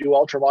 well, we do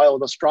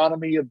ultraviolet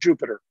astronomy of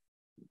Jupiter.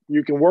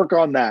 You can work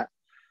on that.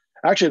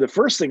 Actually, the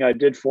first thing I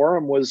did for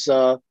him was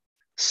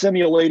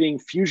simulating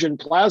fusion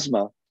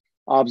plasma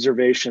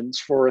observations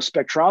for a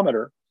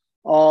spectrometer.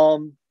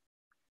 And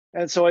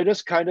so I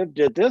just kind of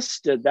did this,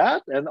 did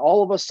that, and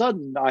all of a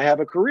sudden I have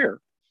a career.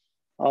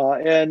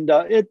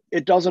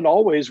 It doesn't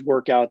always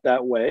work out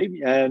that way.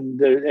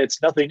 And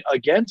it's nothing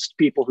against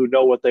people who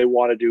know what they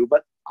want to do,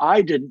 but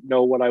I didn't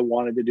know what I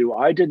wanted to do.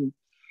 I didn't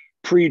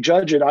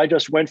prejudge it. I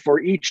just went for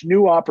each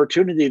new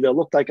opportunity that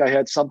looked like I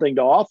had something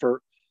to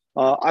offer.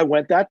 I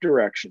went that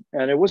direction,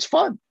 and it was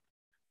fun,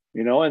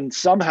 and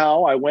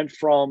somehow I went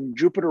from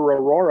Jupiter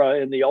aurora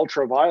in the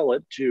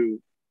ultraviolet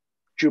to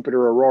Jupiter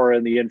aurora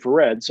in the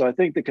infrared. So I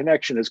think the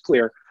connection is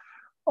clear.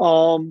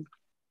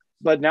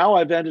 But now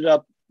I've ended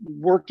up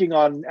working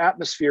on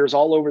atmospheres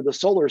all over the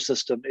solar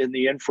system in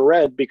the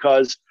infrared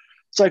because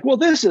It's like, well,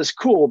 this is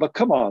cool, but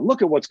come on,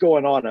 look at what's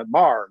going on at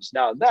Mars.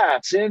 Now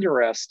that's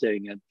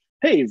interesting. And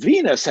hey,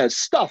 Venus has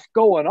stuff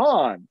going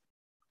on.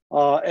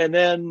 And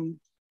then,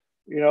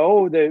 you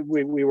know,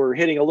 we were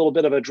hitting a little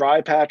bit of a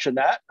dry patch in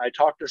that. I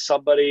talked to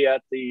somebody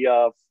at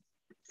the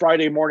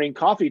Friday morning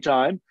coffee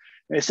time.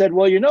 And they said,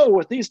 well, you know,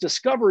 with these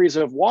discoveries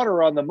of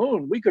water on the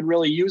moon, we could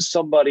really use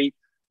somebody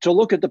to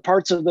look at the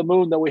parts of the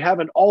moon that we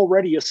haven't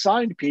already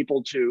assigned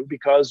people to,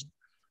 because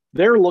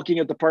they're looking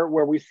at the part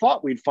where we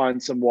thought we'd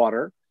find some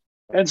water.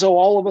 And so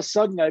all of a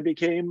sudden I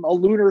became a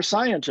lunar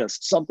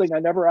scientist, something I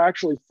never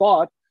actually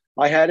thought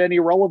I had any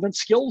relevant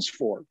skills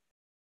for.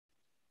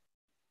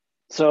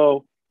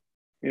 So,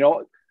 you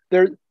know,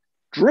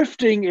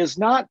 drifting is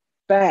not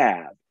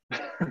bad.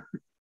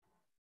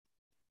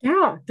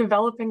 Yeah,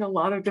 developing a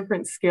lot of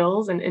different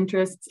skills and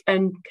interests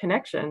and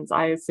connections,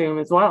 I assume,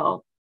 as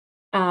well.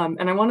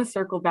 And I want to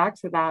circle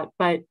back to that,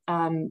 but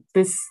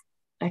this,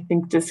 I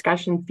think,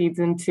 discussion feeds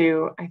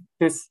into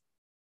this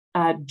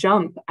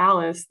jump,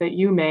 Alice, that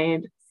you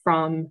made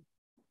from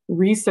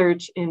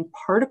research in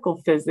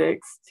particle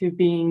physics to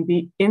being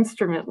the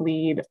instrument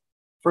lead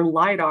for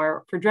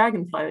LiDAR for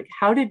Dragonfly. Like,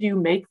 how did you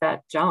make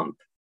that jump?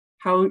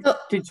 How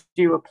did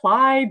you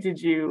apply? Did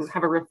you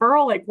have a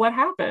referral? Like, what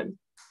happened?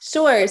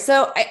 Sure.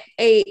 So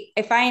I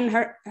find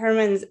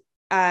Herman's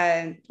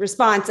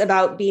response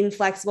about being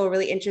flexible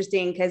really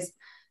interesting, because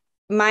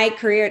my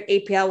career at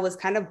APL was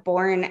kind of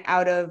born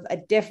out of a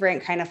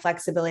different kind of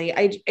flexibility.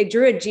 I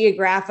drew a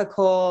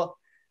geographical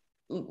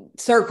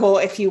circle,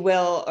 if you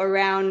will,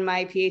 around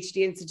my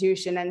PhD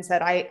institution and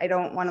said, I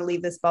don't want to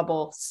leave this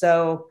bubble.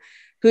 So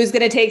who's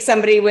going to take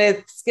somebody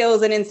with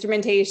skills in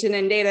instrumentation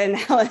and data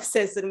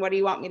analysis, and what do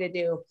you want me to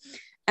do?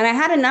 And I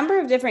had a number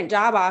of different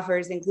job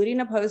offers,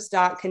 including a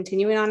postdoc,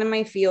 continuing on in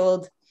my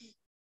field,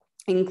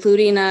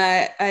 including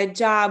a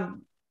job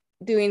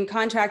doing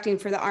contracting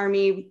for the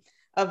Army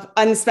of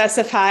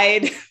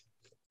unspecified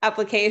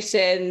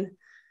application.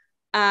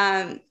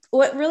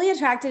 What really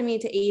attracted me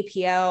to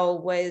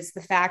APL was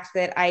the fact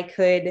that I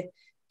could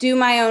do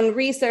my own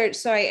research.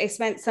 So I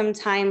spent some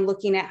time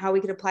looking at how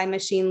we could apply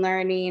machine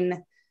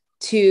learning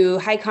to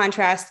high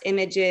contrast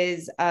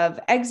images of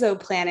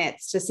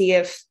exoplanets to see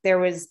if there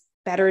was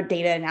better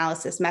data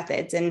analysis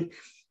methods. And,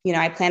 you know,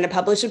 I plan to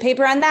publish a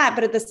paper on that,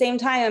 but at the same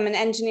time, I'm an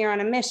engineer on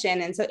a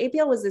mission. And so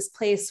APL was this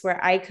place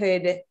where I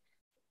could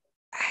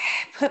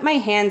put my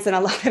hands in a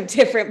lot of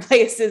different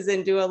places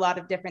and do a lot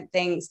of different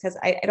things, because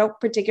I don't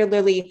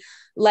particularly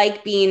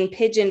like being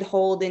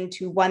pigeonholed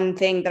into one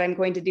thing that I'm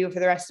going to do for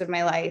the rest of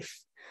my life.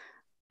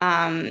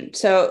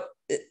 So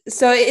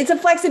it's a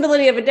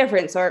flexibility of a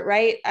different sort,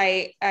 right?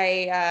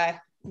 I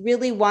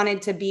really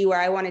wanted to be where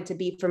I wanted to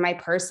be for my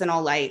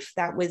personal life.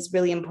 That was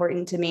really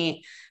important to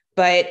me.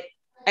 But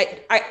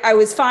I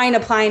was fine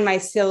applying my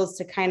skills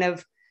to kind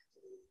of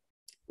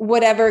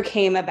whatever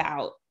came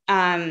about.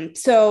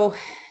 So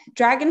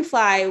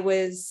Dragonfly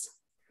was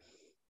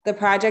the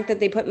project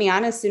that they put me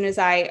on as soon as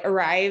I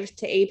arrived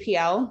to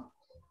APL.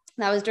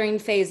 That was during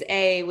phase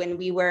A when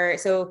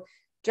so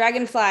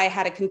Dragonfly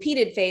had a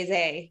competed phase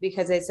A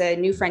because it's a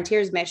New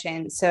Frontiers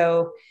mission.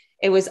 So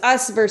it was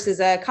us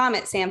versus a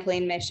comet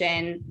sampling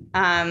mission.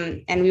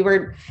 And we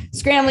were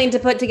scrambling to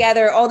put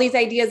together all these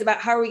ideas about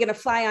how are we going to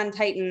fly on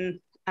Titan?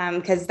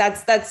 Because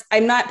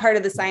I'm not part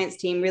of the science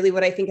team. Really,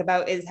 what I think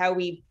about is how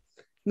we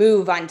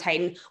move on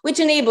Titan, which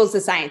enables the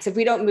science. If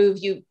we don't move,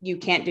 you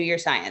can't do your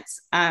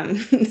science. And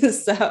then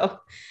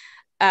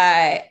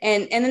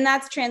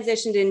that's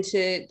transitioned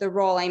into the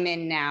role I'm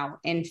in now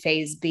in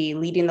phase B,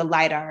 leading the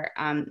LiDAR.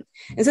 And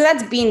so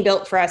that's being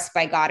built for us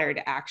by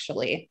Goddard,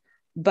 actually.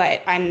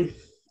 But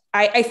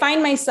I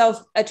find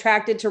myself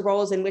attracted to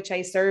roles in which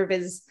I serve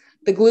as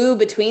the glue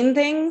between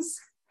things.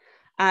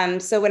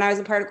 So when I was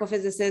a particle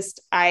physicist,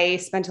 I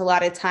spent a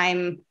lot of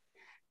time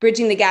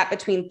bridging the gap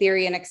between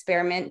theory and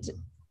experiment.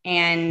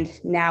 And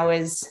now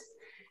is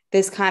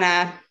this kind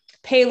of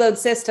payload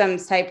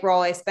systems type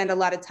role. I spend a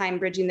lot of time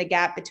bridging the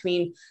gap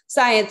between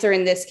science, or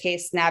in this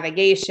case,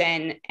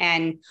 navigation,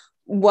 and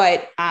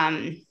what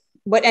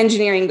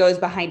engineering goes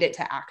behind it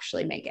to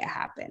actually make it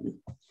happen.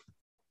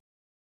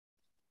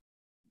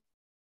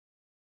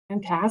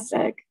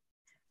 Fantastic.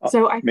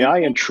 So may I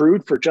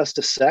intrude for just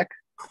a sec?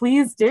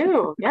 Please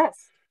do. Yes.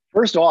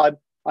 First of all,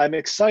 I'm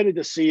excited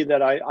to see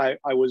that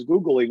I was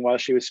Googling while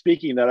she was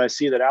speaking that I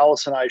see that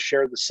Alice and I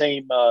share the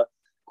same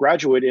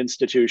graduate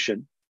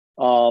institution,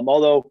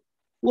 although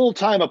a little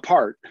time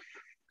apart.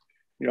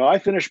 You know, I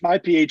finished my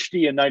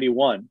PhD in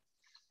 91.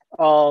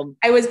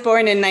 I was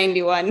born in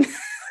 91.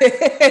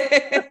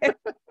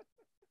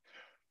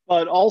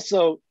 But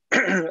also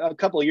a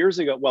couple of years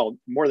ago, well,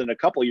 more than a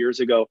couple of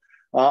years ago,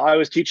 I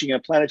was teaching a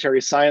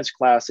planetary science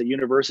class at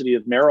University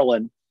of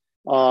Maryland.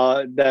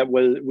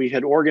 We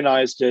had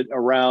organized it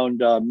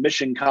around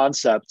mission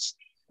concepts.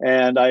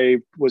 And I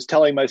was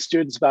telling my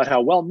students about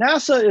how, well,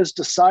 NASA is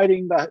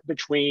deciding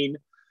between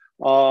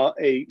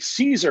a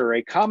CSER,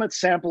 a comet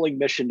sampling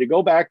mission to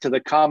go back to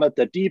the comet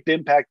that Deep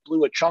Impact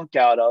blew a chunk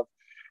out of,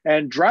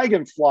 and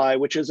Dragonfly,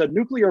 which is a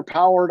nuclear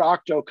powered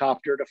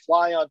octocopter to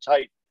fly on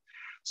Titan.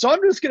 So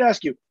I'm just going to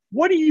ask you,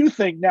 what do you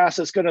think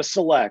NASA's going to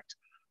select?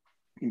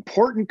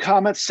 Important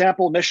Comet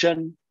Sample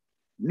Mission,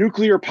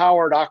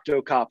 nuclear-powered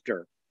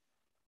octocopter.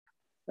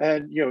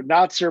 And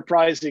not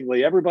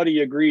surprisingly,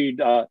 everybody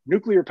agreed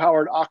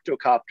nuclear-powered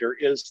octocopter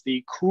is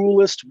the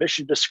coolest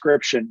mission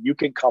description you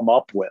can come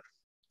up with.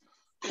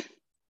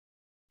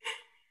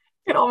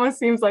 It almost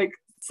seems like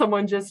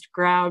someone just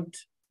grabbed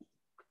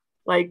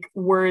like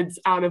words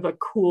out of a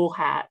cool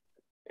hat.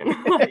 And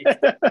like,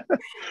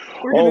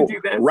 we're gonna do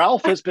this.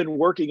 Ralph has been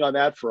working on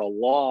that for a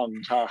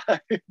long time.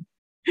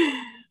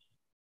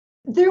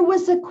 There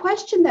was a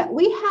question that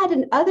we had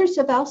and others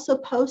have also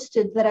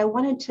posted that I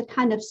wanted to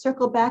kind of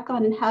circle back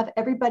on and have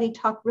everybody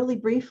talk really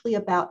briefly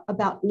about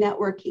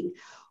networking.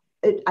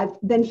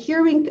 I've been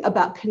hearing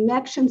about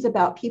connections,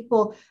 about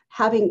people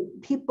having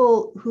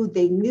people who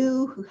they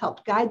knew, who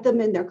helped guide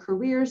them in their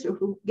careers or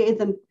who gave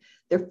them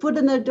their foot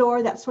in the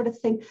door, that sort of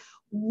thing.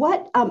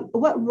 What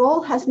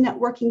role has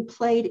networking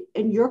played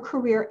in your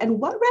career, and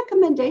what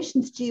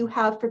recommendations do you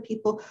have for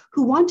people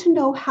who want to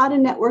know how to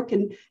network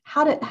and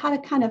how to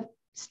kind of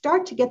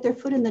start to get their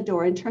foot in the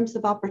door in terms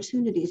of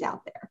opportunities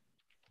out there?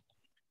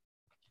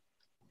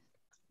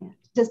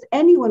 Does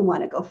anyone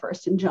want to go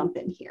first and jump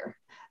in here?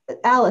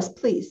 Alice,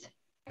 please.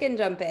 I can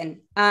jump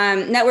in.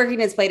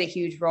 Networking has played a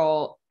huge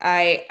role.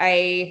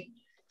 I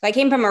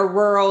came from a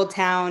rural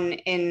town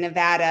in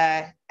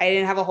Nevada. I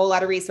didn't have a whole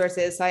lot of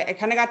resources, so I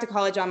kind of got to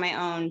college on my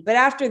own. But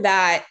after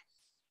that,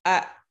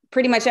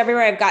 pretty much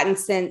everywhere I've gotten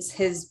since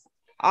has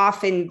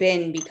often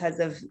been because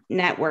of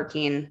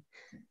networking.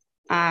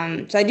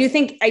 So I do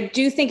think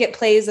it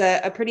plays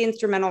a pretty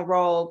instrumental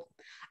role.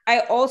 I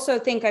also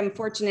think I'm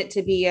fortunate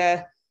to be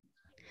a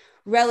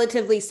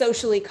relatively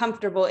socially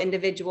comfortable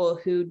individual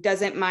who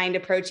doesn't mind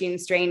approaching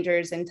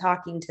strangers and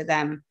talking to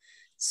them.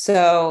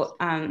 So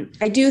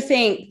I do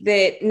think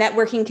that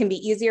networking can be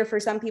easier for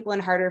some people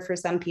and harder for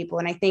some people.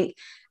 And I think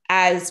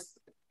as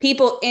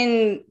people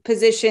in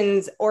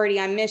positions already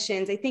on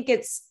missions, I think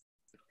it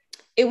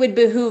would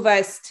behoove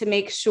us to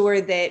make sure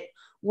that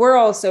we're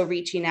also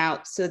reaching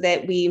out so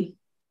that we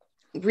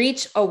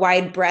reach a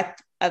wide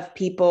breadth of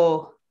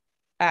people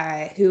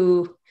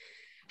who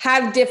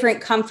have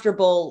different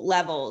comfortable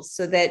levels,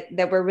 so that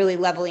we're really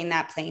leveling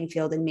that playing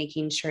field and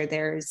making sure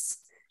there's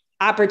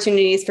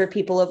opportunities for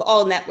people of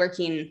all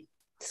networking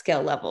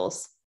skill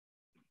levels.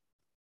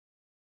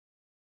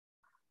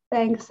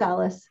 Thanks,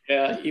 Alice.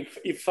 Yeah,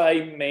 if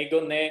I may go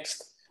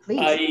next,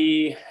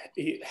 please.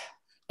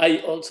 I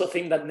also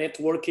think that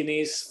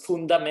networking is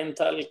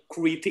fundamental,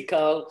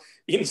 critical,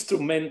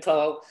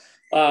 instrumental.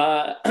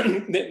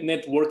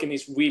 Networking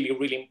is really,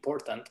 really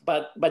important,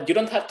 but you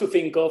don't have to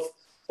think of,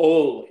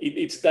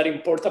 it's that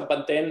important,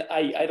 but then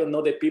I don't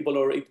know the people,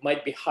 or it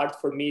might be hard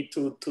for me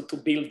to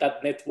build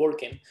that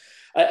networking.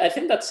 I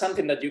think that's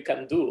something that you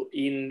can do.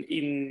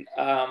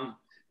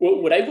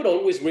 What I would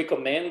always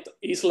recommend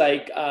is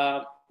like,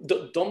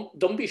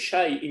 don't be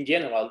shy in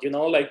general.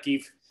 Like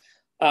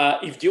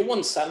if you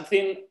want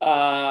something,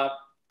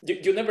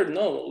 you never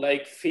know.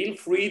 Like, feel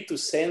free to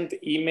send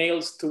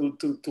emails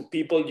to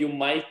people you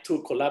might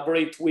to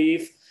collaborate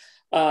with.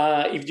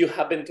 If you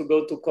happen to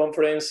go to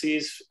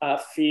conferences,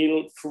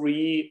 feel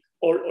free,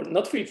 or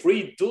not feel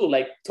free, do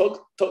like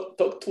talk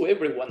to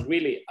everyone,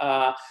 really.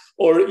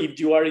 Or if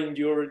you are in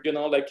your,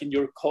 like in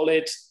your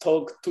college,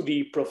 talk to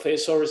the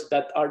professors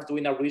that are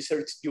doing a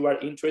research you are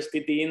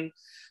interested in.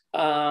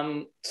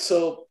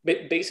 So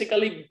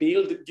basically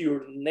build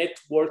your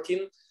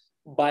networking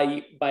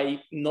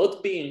by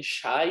not being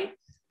shy.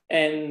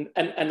 And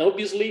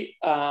obviously,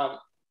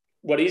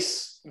 what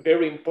is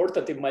very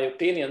important, in my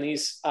opinion,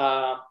 is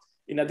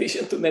in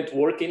addition to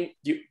networking,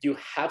 you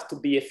have to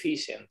be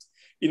efficient.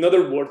 In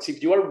other words,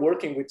 if you are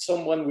working with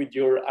someone, with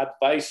your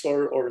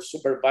advisor or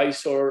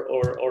supervisor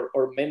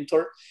or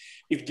mentor,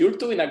 if you're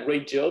doing a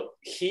great job,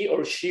 he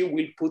or she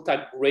will put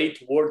a great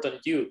word on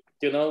you,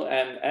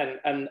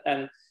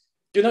 and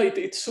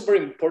it's super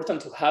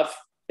important to have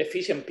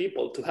efficient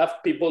people, to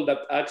have people that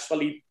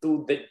actually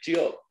do the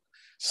job.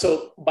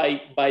 So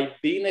by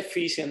being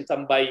efficient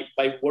and by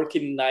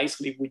working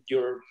nicely with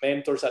your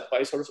mentors,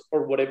 advisors,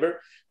 or whatever,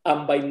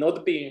 and by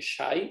not being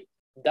shy,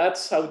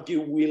 that's how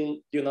you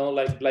will,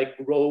 like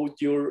grow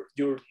your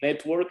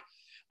network,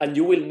 and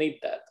you will need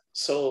that.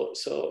 So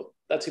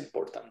that's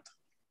important.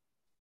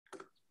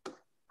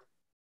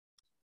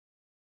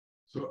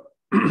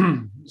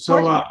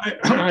 So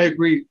I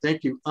agree.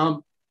 Thank you.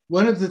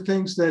 One of the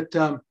things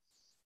that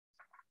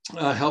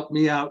helped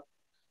me out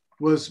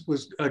was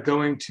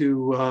going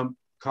to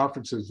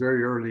conferences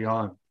very early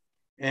on.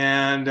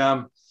 And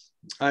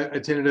I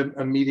attended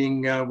a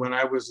meeting when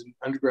I was an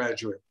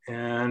undergraduate,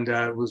 and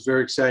it was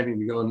very exciting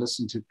to go and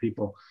listen to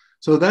people.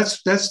 So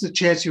that's the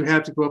chance you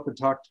have to go up and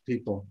talk to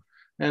people.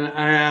 And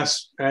I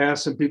asked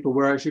some people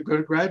where I should go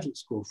to graduate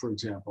school, for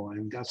example,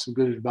 and got some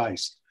good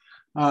advice.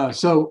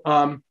 So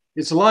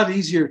it's a lot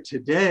easier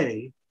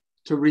today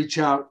to reach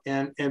out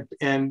and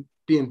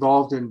be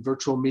involved in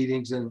virtual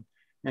meetings, and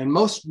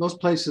most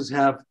places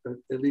have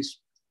at least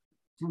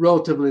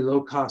relatively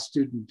low-cost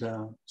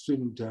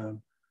student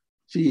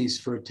fees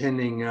for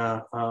attending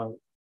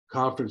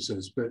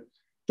conferences. But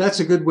that's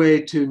a good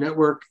way to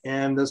network.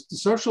 And the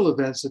social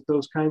events at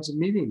those kinds of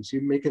meetings,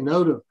 you make a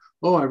note of,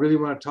 oh, I really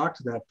want to talk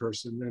to that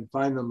person, and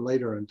find them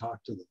later and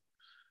talk to them.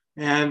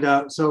 And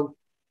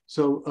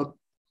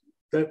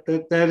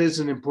that is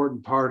an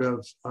important part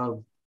of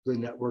the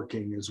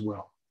networking as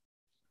well.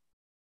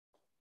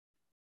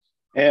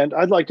 And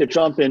I'd like to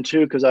jump in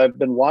too, because I've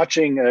been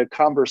watching a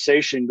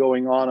conversation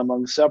going on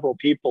among several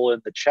people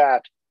in the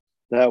chat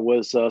that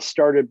was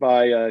started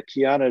by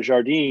Kiana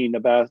Jardine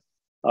about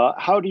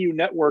how do you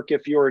network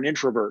if you're an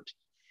introvert?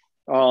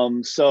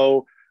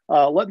 So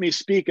let me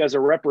speak as a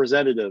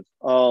representative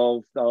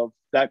of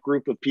that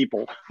group of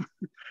people.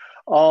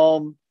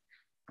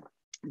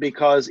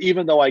 Because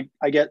even though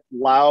I get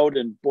loud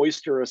and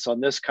boisterous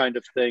on this kind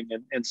of thing,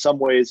 and in some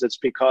ways it's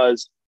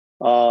because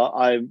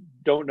I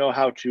don't know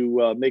how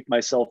to make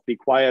myself be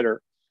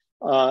quieter,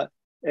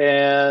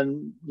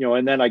 and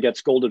then I get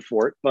scolded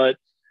for it. But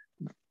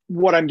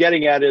what I'm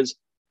getting at is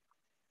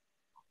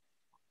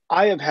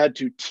I have had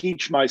to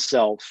teach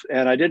myself,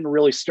 and I didn't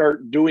really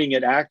start doing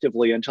it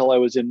actively until I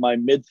was in my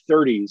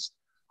mid-30s,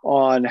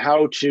 on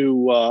how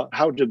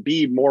to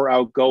be more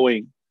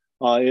outgoing.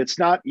 It's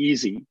not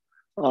easy.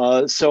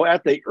 So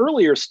at the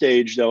earlier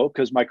stage, though,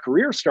 because my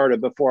career started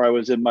before I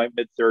was in my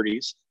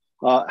mid-30s,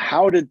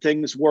 how did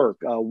things work?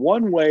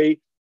 One way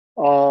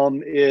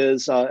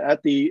is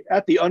at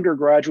the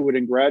undergraduate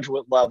and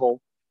graduate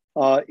level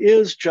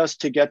is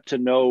just to get to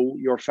know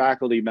your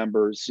faculty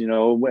members.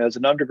 As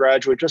an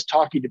undergraduate, just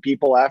talking to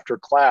people after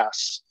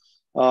class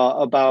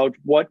about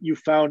what you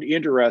found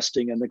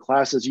interesting in the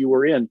classes you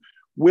were in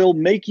will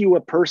make you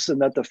a person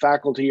that the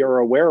faculty are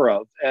aware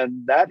of,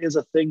 and that is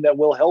a thing that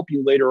will help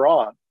you later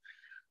on.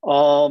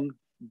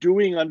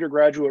 Doing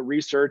undergraduate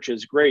research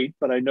is great,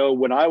 but I know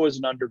when I was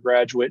an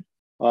undergraduate,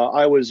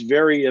 I was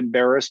very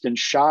embarrassed and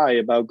shy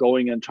about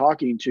going and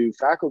talking to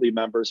faculty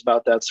members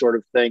about that sort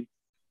of thing.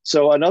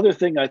 So another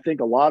thing I think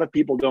a lot of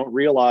people don't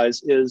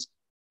realize is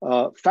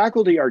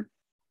faculty are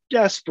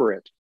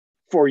desperate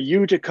for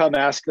you to come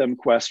ask them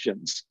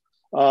questions.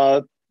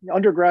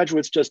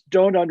 Undergraduates just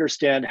don't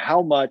understand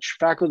how much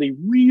faculty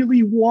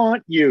really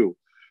want you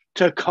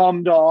to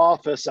come to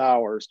office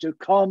hours, to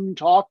come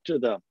talk to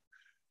them.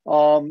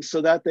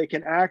 So that they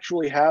can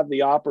actually have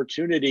the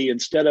opportunity,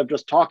 instead of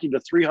just talking to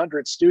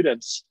 300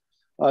 students,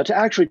 to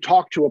actually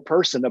talk to a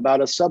person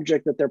about a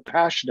subject that they're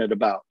passionate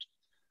about.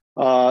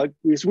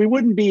 Because we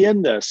wouldn't be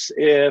in this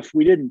if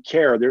we didn't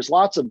care. There's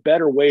lots of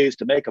better ways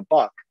to make a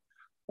buck.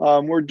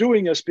 We're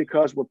doing this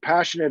because we're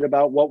passionate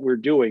about what we're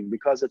doing,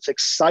 because it's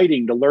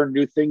exciting to learn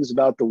new things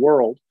about the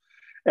world.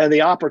 And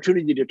the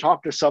opportunity to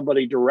talk to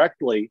somebody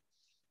directly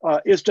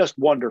is just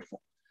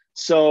wonderful.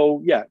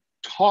 So yeah,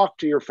 talk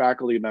to your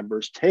faculty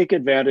members, take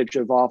advantage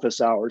of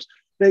office hours.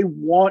 They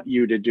want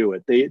you to do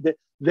it.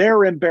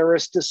 They're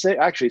embarrassed to say,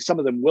 actually, some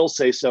of them will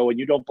say so and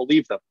you don't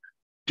believe them.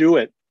 Do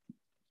it.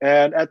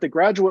 And at the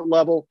graduate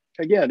level,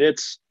 again,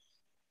 it's,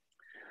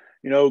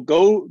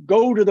 go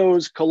to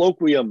those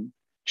colloquium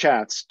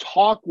chats,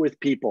 talk with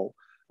people,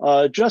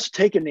 just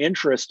take an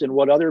interest in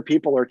what other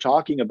people are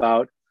talking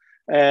about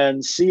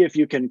and see if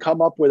you can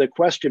come up with a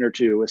question or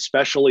two,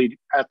 especially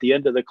at the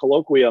end of the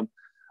colloquium.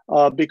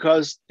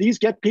 Because these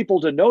get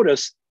people to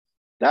notice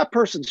that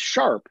person's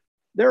sharp.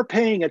 They're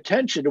paying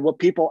attention to what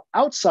people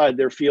outside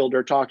their field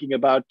are talking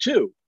about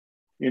too.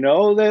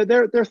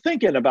 They're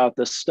thinking about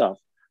this stuff.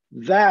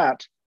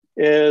 That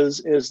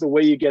is the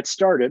way you get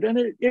started,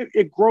 and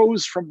it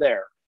grows from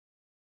there.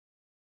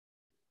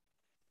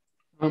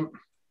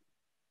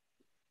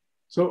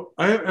 So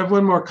I have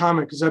one more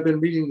comment, because I've been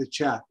reading the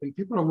chat and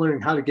people are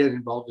wondering how to get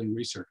involved in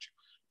research.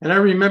 And I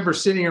remember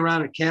sitting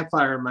around a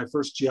campfire in my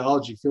first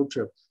geology field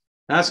trip,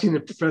 asking the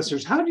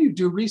professors, how do you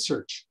do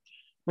research?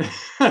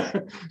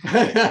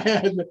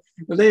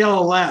 They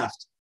all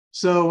laughed.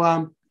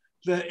 So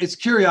it's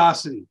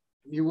curiosity.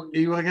 You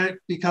want to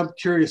become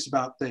curious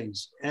about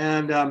things.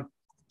 And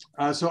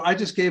so I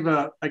just gave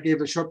a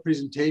short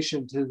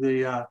presentation to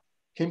the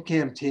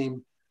ChemCam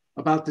team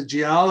about the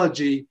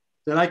geology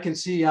that I can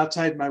see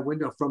outside my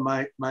window from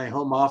my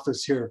home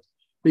office here,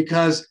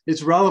 because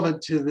it's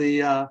relevant to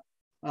the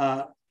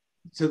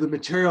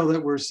material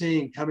that we're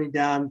seeing coming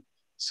down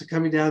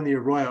the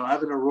arroyo. I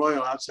have an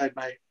arroyo outside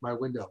my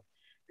window,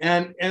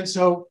 and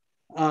so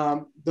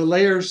the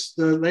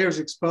layers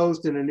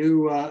exposed in a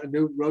new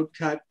road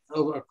cut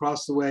over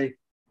across the way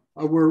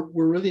were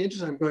really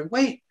interesting. I'm going,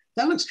 wait,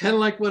 that looks kind of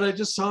like what I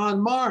just saw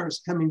on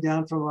Mars coming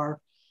down from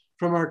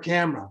our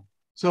camera.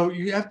 So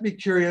you have to be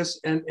curious,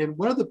 and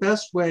one of the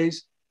best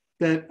ways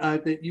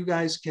that you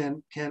guys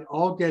can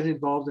all get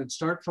involved and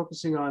start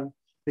focusing on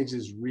things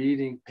is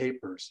reading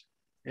papers.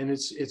 And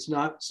it's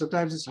not,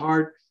 sometimes it's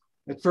hard.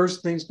 At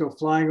first, things go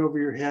flying over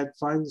your head.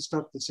 Find the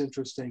stuff that's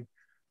interesting,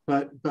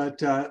 but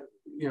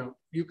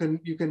you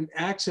can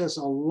access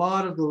a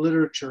lot of the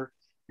literature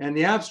and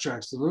the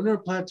abstracts. The Lunar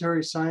and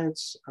Planetary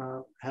Science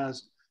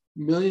has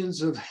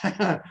millions of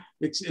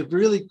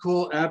really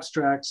cool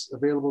abstracts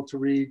available to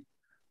read,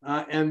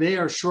 and they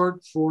are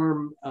short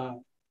form.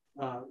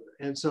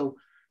 And so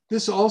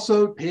this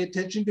also, pay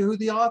attention to who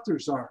the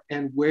authors are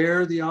and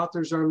where the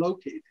authors are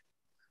located.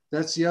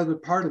 That's the other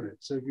part of it.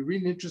 So if you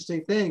read an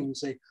interesting thing, you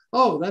say,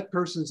 oh, that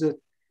person's at,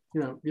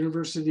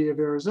 University of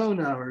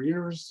Arizona or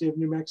University of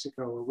New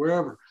Mexico or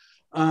wherever.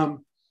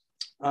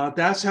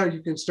 That's how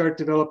you can start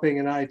developing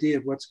an idea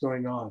of what's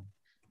going on.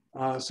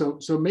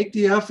 So make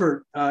the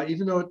effort,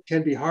 even though it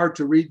can be hard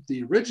to read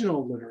the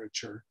original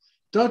literature.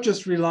 Don't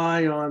just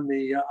rely on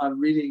the on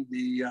reading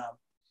the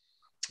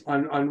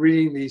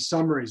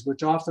summaries,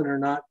 which often are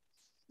not.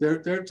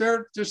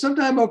 They're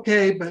sometimes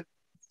okay, but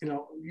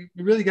you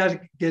really got to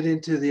get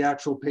into the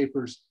actual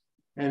papers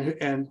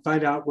and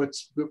find out what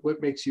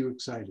makes you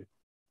excited.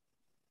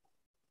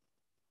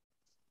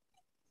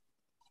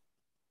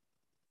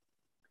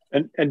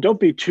 And don't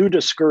be too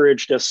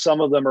discouraged, as some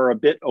of them are a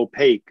bit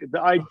opaque.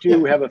 I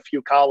do have a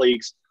few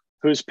colleagues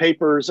whose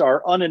papers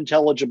are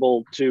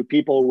unintelligible to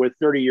people with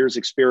 30 years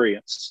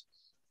experience.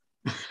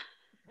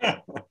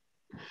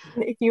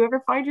 If you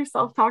ever find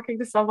yourself talking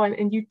to someone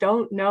and you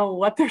don't know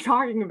what they're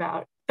talking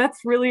about,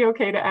 that's really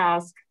okay to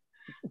ask,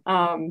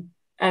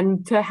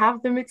 and to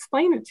have them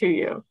explain it to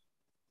you.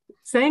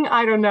 Saying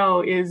I don't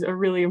know is a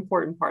really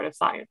important part of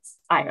science,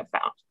 I have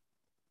found.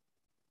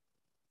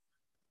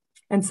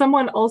 And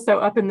someone also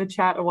up in the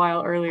chat a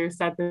while earlier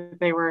said that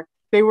they were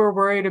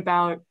worried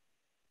about,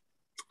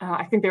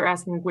 I think they were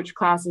asking which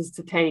classes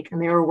to take,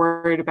 and they were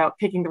worried about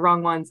picking the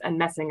wrong ones and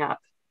messing up.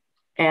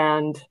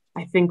 And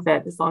I think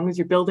that as long as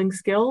you're building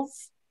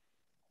skills,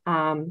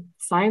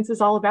 science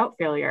is all about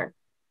failure.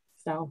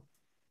 So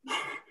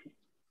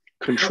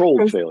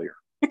controlled failure.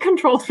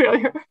 Controlled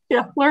failure.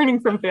 Yeah, learning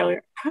from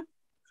failure.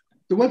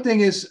 The one thing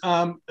is,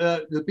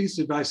 the biggest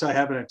advice I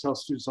have, and I tell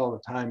students all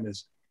the time,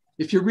 is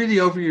if you're really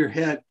over your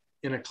head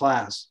in a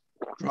class,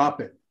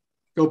 drop it,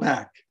 go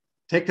back,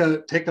 take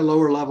a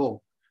lower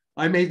level.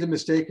 I made the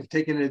mistake of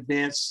taking an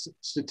advanced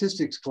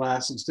statistics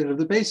class instead of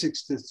the basic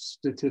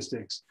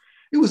statistics.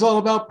 It was all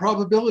about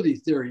probability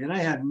theory, and I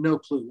had no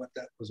clue what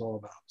that was all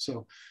about.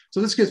 So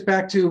this gets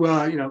back to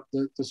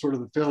the sort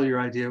of the failure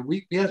idea.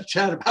 We had a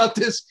chat about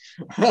this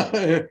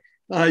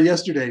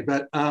yesterday,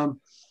 but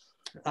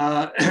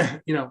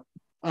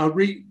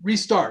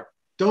restart.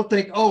 Don't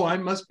think, oh, I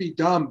must be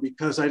dumb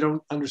because I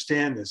don't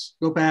understand this.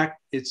 Go back.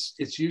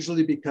 It's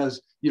usually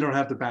because you don't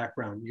have the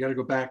background. You got to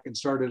go back and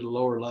start at a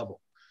lower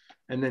level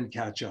and then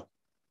catch up.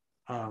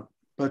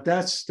 But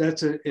that's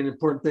an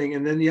important thing.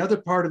 And then the other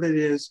part of it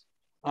is,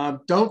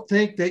 don't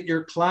think that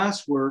your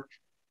classwork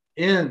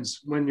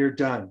ends when you're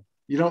done.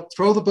 You don't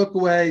throw the book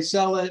away,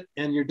 sell it,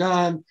 and you're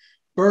done.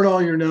 Burn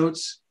all your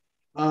notes.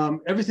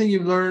 Everything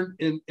you learned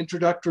in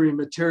introductory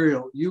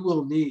material, you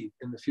will need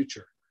in the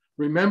future.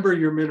 Remember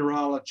your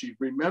mineralogy,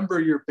 remember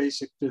your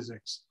basic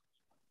physics,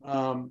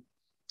 and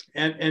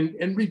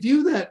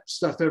review that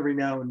stuff every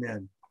now and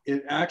then.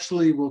 It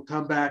actually will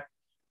come back.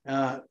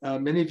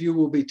 Many of you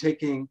will be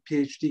taking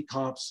PhD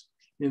comps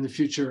in the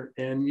future,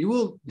 and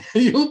you'll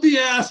be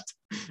asked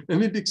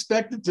and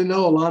expected to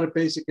know a lot of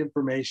basic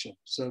information.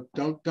 So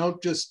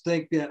don't just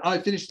think that, oh, I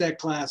finished that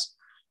class,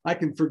 I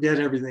can forget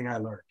everything I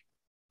learned.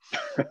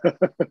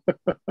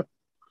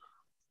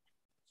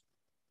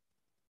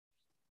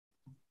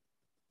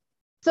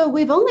 So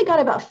we've only got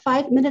about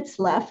 5 minutes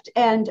left.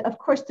 And of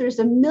course, there's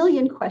a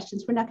million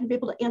questions. We're not going to be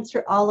able to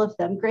answer all of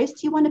them. Grace,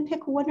 do you want to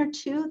pick one or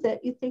two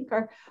that you think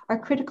are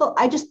critical?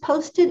 I just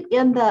posted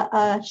in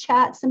the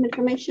chat some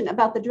information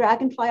about the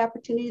Dragonfly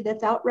opportunity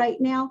that's out right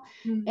now.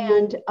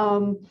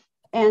 Mm-hmm.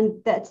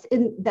 And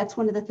that's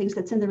one of the things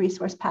that's in the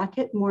resource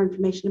packet, more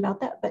information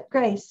about that. But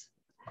Grace.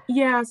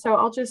 Yeah, so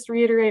I'll just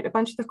reiterate, a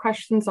bunch of the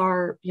questions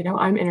are,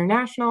 I'm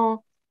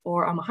international,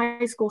 or I'm a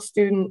high school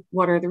student.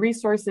 What are the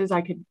resources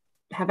I could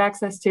have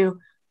access to?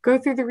 Go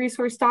through the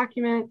resource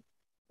document.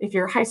 If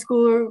you're a high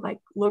schooler,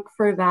 look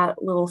for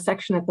that little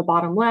section at the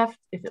bottom left.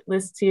 If it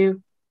lists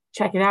you,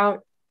 check it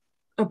out.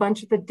 A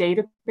bunch of the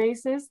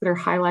databases that are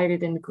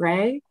highlighted in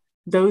gray,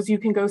 those you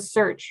can go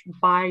search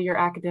by your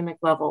academic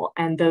level,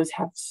 and those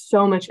have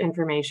so much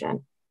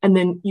information. And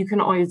then you can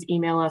always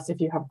email us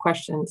if you have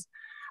questions.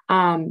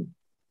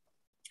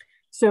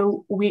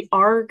 So we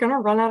are going to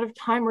run out of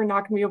time. We're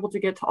not going to be able to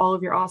get to all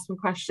of your awesome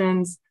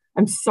questions.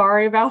 I'm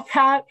sorry about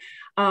that,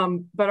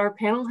 but our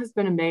panel has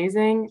been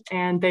amazing,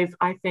 and they've,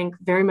 I think,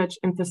 very much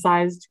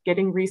emphasized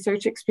getting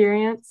research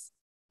experience,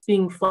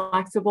 being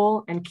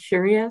flexible and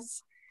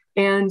curious,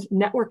 and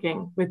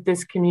networking with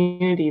this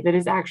community that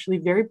is actually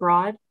very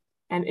broad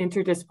and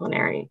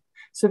interdisciplinary.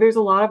 So there's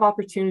a lot of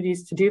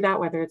opportunities to do that,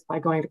 whether it's by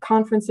going to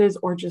conferences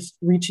or just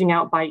reaching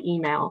out by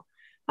email.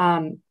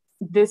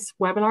 This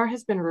webinar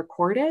has been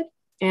recorded,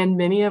 and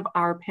many of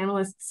our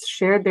panelists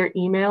shared their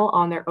email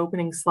on their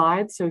opening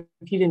slides. So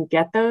if you didn't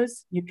get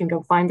those, you can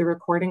go find the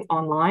recording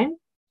online,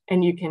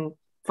 and you can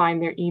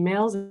find their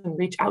emails and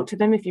reach out to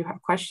them if you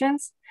have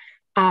questions.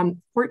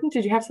 Horton,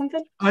 did you have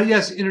something?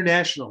 Yes,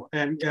 international.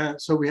 And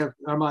so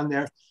I'm on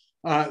there.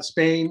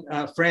 Spain,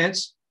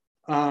 France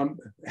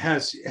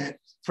has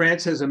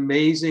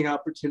amazing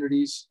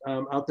opportunities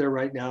out there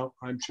right now.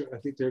 I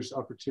think there's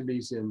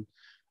opportunities in,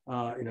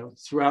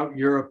 throughout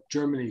Europe,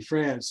 Germany,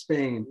 France,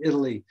 Spain,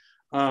 Italy.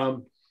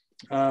 And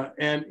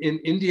in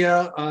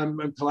India,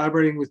 I'm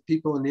collaborating with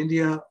people in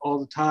India all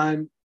the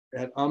time.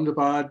 at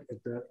Ahmedabad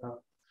at the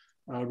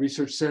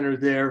research center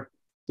there.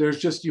 There's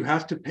just, you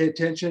have to pay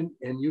attention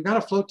and you got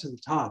to float to the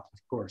top, of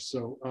course.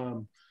 So,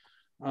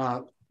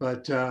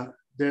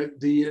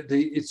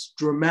 it's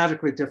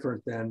dramatically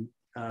different than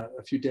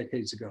a few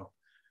decades ago.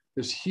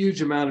 There's a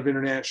huge amount of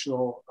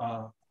international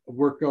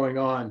work going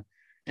on,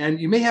 and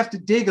you may have to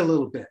dig a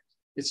little bit.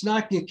 It's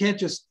not, you can't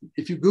just,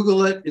 if you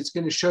Google it, it's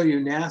going to show you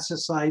NASA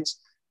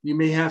sites. You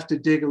may have to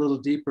dig a little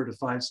deeper to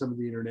find some of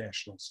the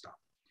international stuff.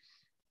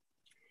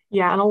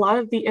 Yeah, and a lot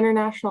of the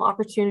international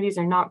opportunities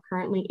are not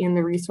currently in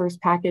the resource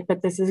packet,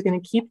 but this is going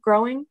to keep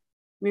growing.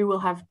 We will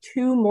have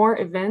 2 more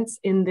events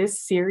in this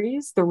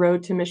series, The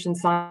Road to Mission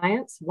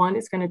Science. One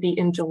is going to be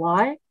in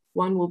July,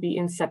 one will be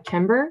in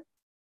September.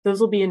 Those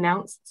will be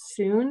announced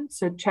soon,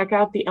 so check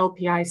out the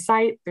LPI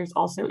site. There's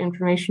also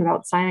information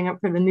about signing up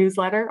for the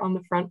newsletter on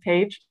the front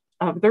page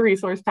of the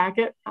resource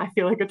packet. I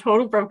feel like a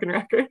total broken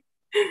record.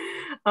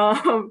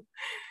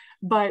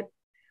 But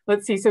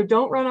let's see, so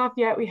don't run off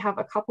yet. We have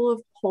a couple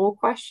of poll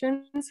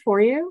questions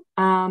for you.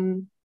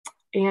 And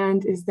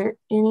is there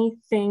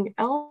anything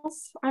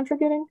else I'm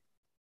forgetting,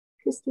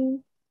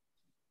 Christine?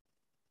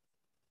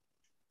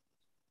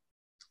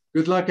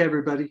 Good luck,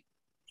 everybody.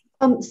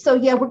 So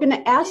yeah, we're going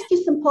to ask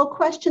you some poll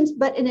questions,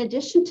 but in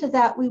addition to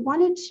that, we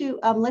wanted to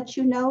let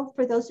you know,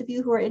 for those of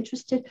you who are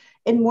interested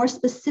in more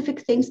specific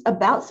things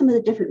about some of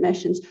the different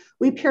missions,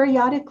 we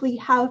periodically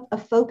have a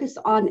focus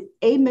on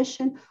a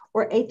mission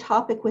or a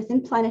topic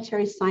within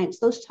planetary science.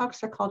 Those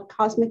talks are called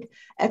Cosmic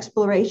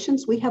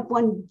Explorations. We have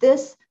one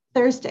this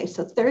Thursday.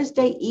 So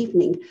Thursday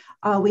evening,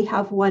 we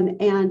have one,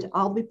 and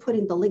I'll be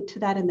putting the link to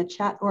that in the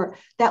chat, or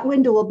that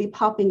window will be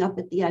popping up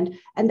at the end.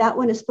 And that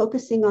one is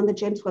focusing on the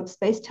James Webb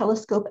Space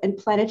Telescope and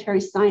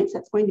planetary science.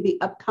 That's going to be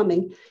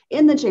upcoming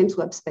in the James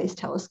Webb Space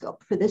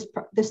Telescope for this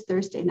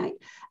Thursday night.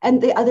 And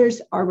the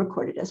others are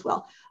recorded as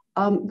well.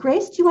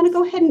 Grace, do you want to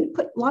go ahead and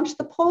launch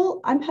the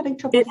poll? I'm having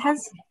trouble.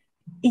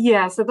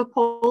 Yeah, so the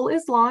poll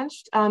is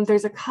launched.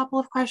 There's a couple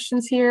of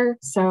questions here,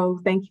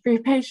 so thank you for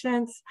your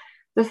patience.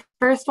 The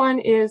first one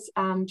is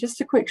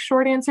just a quick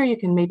short answer. You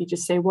can maybe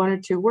just say 1 or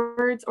 2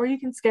 words, or you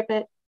can skip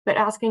it, but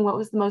asking what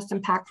was the most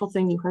impactful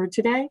thing you heard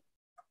today.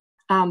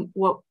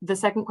 The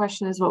second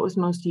question is what was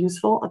most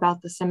useful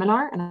about the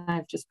seminar, and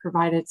I've just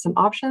provided some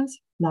options,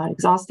 not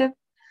exhaustive.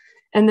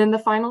 And then the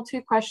final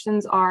 2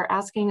 questions are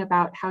asking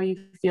about how you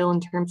feel in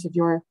terms of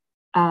your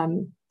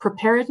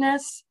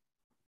preparedness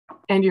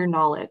and your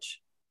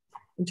knowledge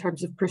in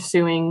terms of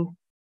pursuing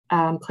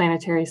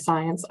planetary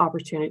science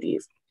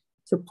opportunities.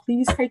 So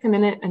please take a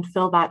minute and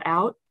fill that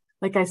out.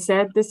 Like I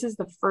said, this is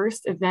the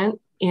first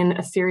event in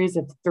a series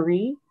of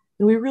 3,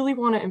 and we really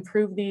want to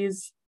improve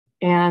these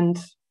and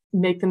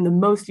make them the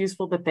most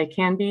useful that they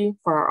can be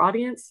for our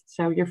audience.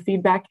 So your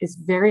feedback is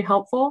very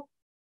helpful.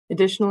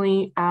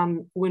 Additionally,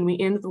 when we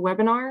end the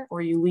webinar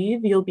or you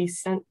leave, you'll be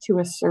sent to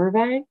a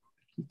survey.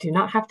 You do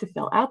not have to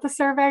fill out the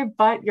survey,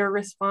 but your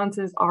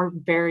responses are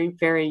very,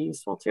 very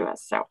useful to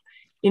us. So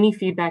any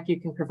feedback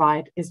you can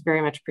provide is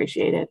very much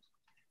appreciated.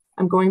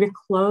 I'm going to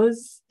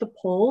close the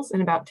polls in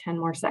about 10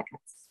 more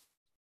seconds.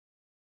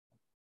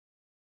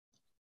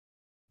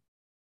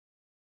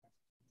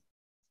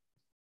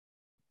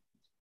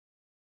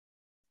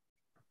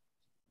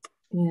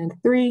 And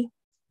 3,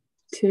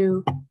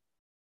 2,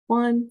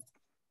 1.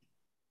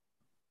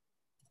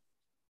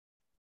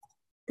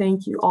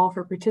 Thank you all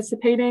for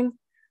participating.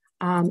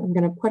 I'm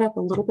going to put up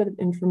a little bit of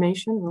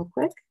information real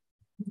quick.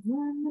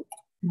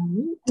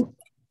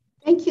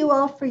 Thank you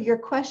all for your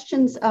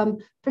questions.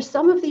 For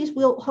some of these,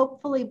 we'll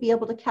hopefully be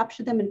able to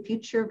capture them in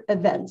future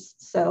events.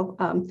 So,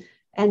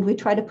 and we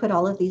try to put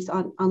all of these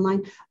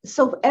online.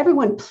 So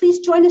everyone, please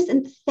join us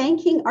in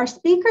thanking our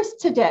speakers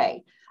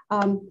today.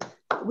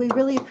 We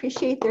really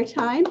appreciate their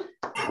time.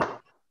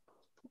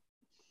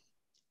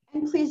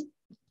 And please,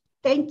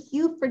 thank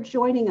you for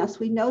joining us.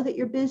 We know that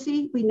you're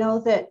busy. We know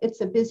that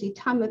it's a busy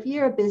time of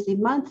year, a busy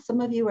month. Some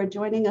of you are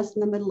joining us in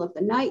the middle of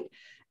the night.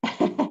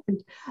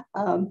 And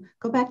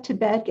go back to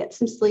bed, get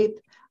some sleep.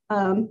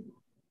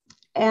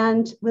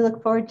 And we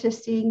look forward to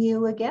seeing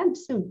you again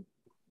soon.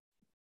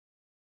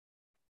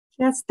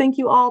 Yes, thank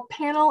you all.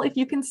 Panel, if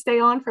you can stay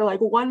on for like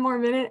 1 more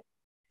minute.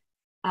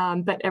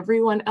 But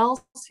everyone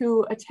else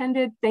who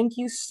attended, thank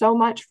you so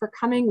much for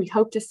coming. We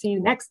hope to see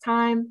you next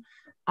time.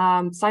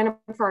 Sign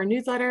up for our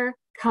newsletter.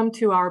 Come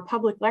to our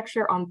public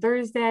lecture on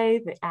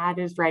Thursday. The ad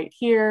is right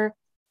here.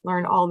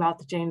 Learn all about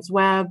the James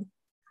Webb.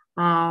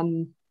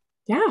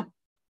 Yeah.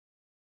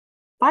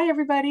 Bye,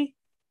 everybody.